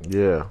hard.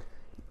 Yeah.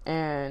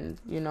 And,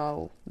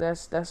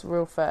 that's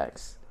real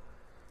facts.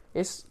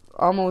 It's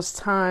almost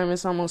time.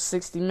 It's almost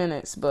 60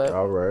 minutes. But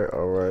All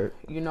right.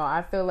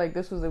 I feel like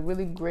this was a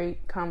really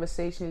great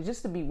conversation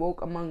just to be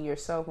woke among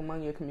yourself,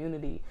 among your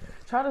community.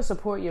 Try to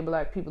support your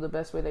black people the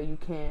best way that you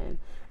can.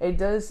 It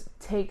does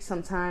take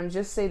some time.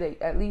 Just say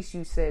that at least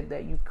you said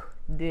that you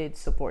did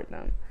support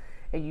them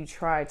and you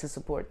tried to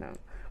support them.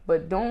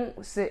 But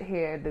don't sit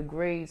here and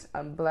degrade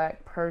another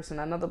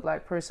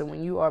black person,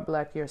 when you are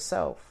black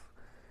yourself.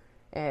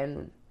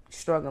 And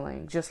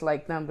struggling just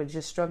like them, but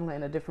just struggling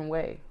in a different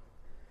way.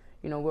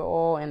 You know, we're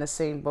all in the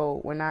same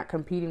boat. We're not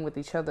competing with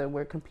each other.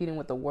 We're competing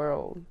with the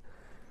world.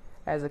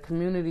 As a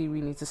community,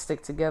 we need to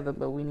stick together,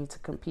 but we need to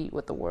compete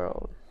with the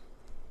world.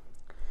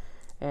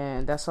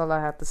 And that's all I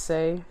have to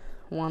say.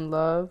 One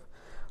love.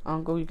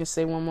 Uncle, you can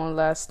say one more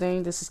last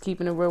thing. This is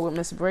Keeping It Real with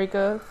Miss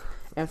Breaker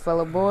and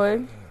Fella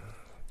Boy.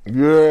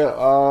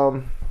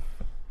 Yeah,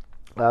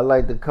 I'd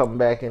like to come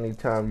back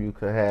anytime you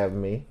could have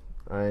me.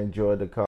 I enjoyed the conversation.